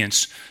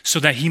obedience so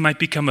that he might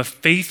become a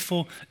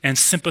faithful and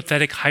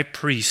sympathetic high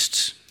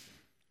priest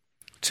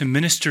to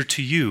minister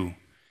to you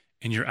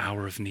in your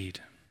hour of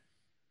need.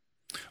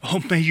 Oh,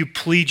 may you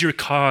plead your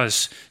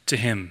cause to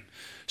him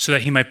so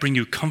that he might bring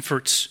you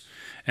comforts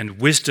and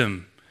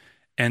wisdom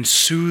and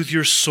soothe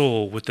your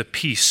soul with the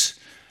peace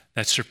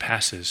that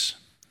surpasses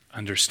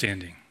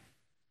understanding.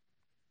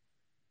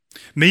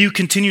 May you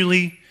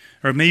continue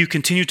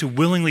to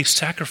willingly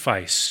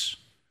sacrifice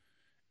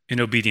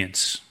in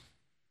obedience.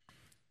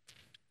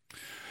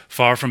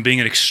 Far from being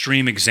an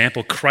extreme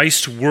example,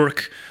 Christ's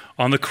work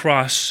on the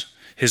cross,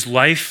 his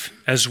life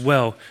as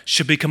well,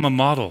 should become a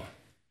model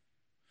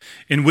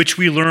in which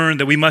we learn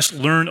that we must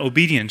learn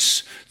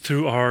obedience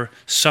through our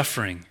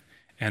suffering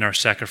and our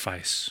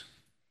sacrifice.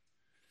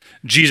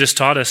 Jesus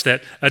taught us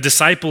that a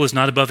disciple is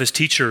not above his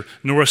teacher,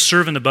 nor a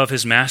servant above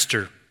his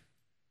master.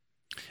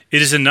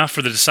 It is enough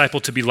for the disciple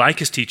to be like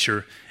his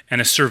teacher and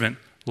a servant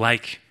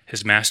like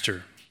his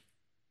master.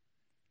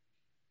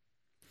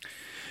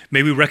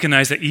 May we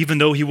recognize that even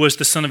though he was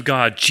the Son of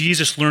God,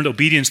 Jesus learned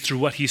obedience through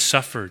what he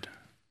suffered.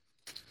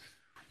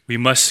 we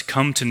must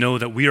come to know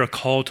that we are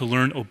called to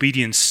learn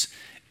obedience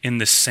in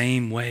the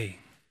same way.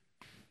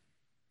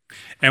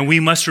 And we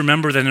must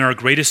remember that in our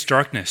greatest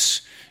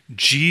darkness,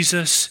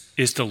 Jesus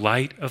is the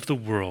light of the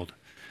world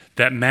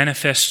that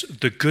manifests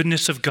the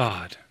goodness of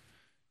God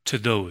to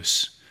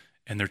those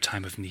in their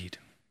time of need.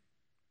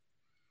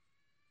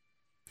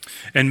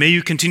 And may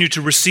you continue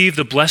to receive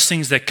the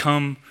blessings that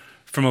come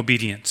from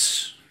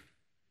obedience.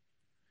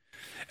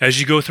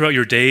 As you go throughout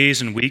your days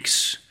and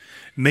weeks,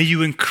 may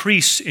you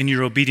increase in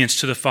your obedience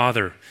to the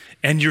Father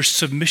and your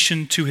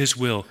submission to his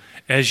will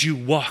as you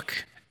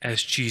walk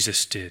as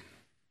Jesus did.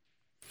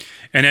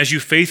 And as you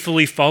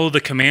faithfully follow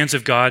the commands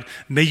of God,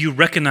 may you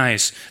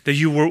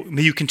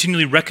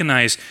continually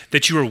recognize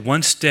that you were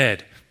once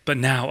dead, but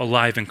now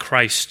alive in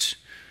Christ.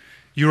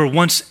 You were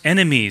once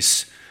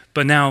enemies,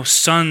 but now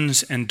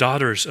sons and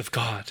daughters of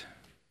God.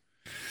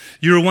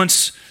 You were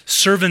once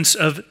servants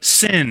of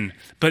sin,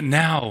 but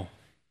now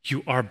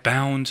you are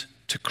bound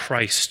to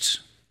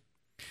Christ.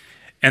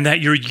 And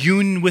that your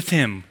union with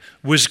him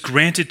was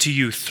granted to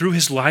you through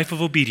his life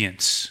of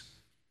obedience,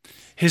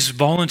 his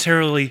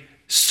voluntarily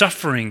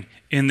suffering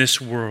in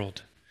this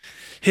world,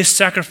 his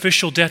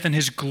sacrificial death and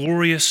his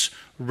glorious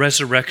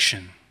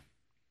resurrection.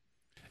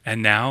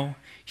 And now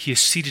he is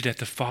seated at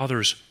the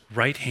Father's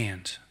right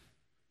hand,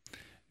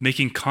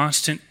 making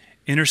constant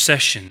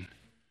intercession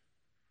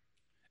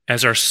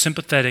as our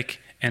sympathetic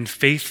and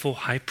faithful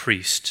high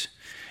priest,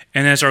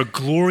 and as our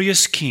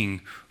glorious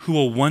King who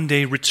will one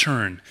day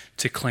return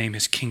to claim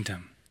his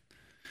kingdom.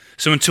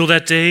 So until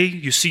that day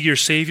you see your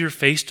Savior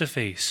face to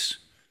face,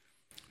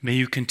 may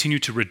you continue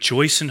to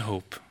rejoice in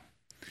hope,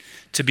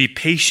 to be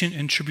patient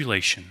in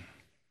tribulation,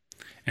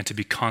 and to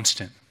be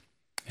constant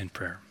in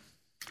prayer.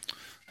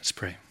 Let's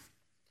pray.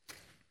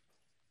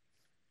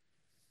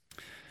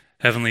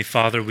 Heavenly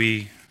Father,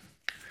 we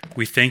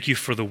thank you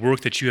for the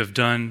work that you have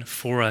done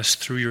for us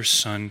through your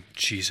Son,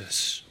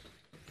 Jesus.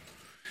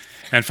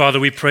 And Father,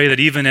 we pray that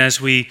even as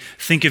we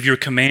think of your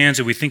commands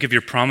and we think of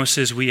your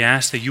promises, we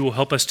ask that you will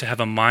help us to have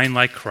a mind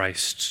like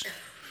Christ.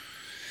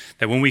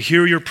 That when we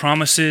hear your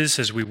promises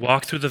as we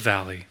walk through the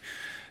valley,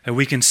 that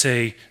we can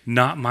say,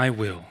 not my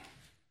will,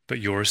 but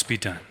yours be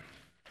done.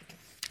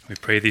 We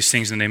pray these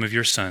things in the name of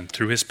your Son,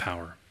 through his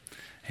power.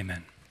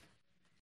 Amen.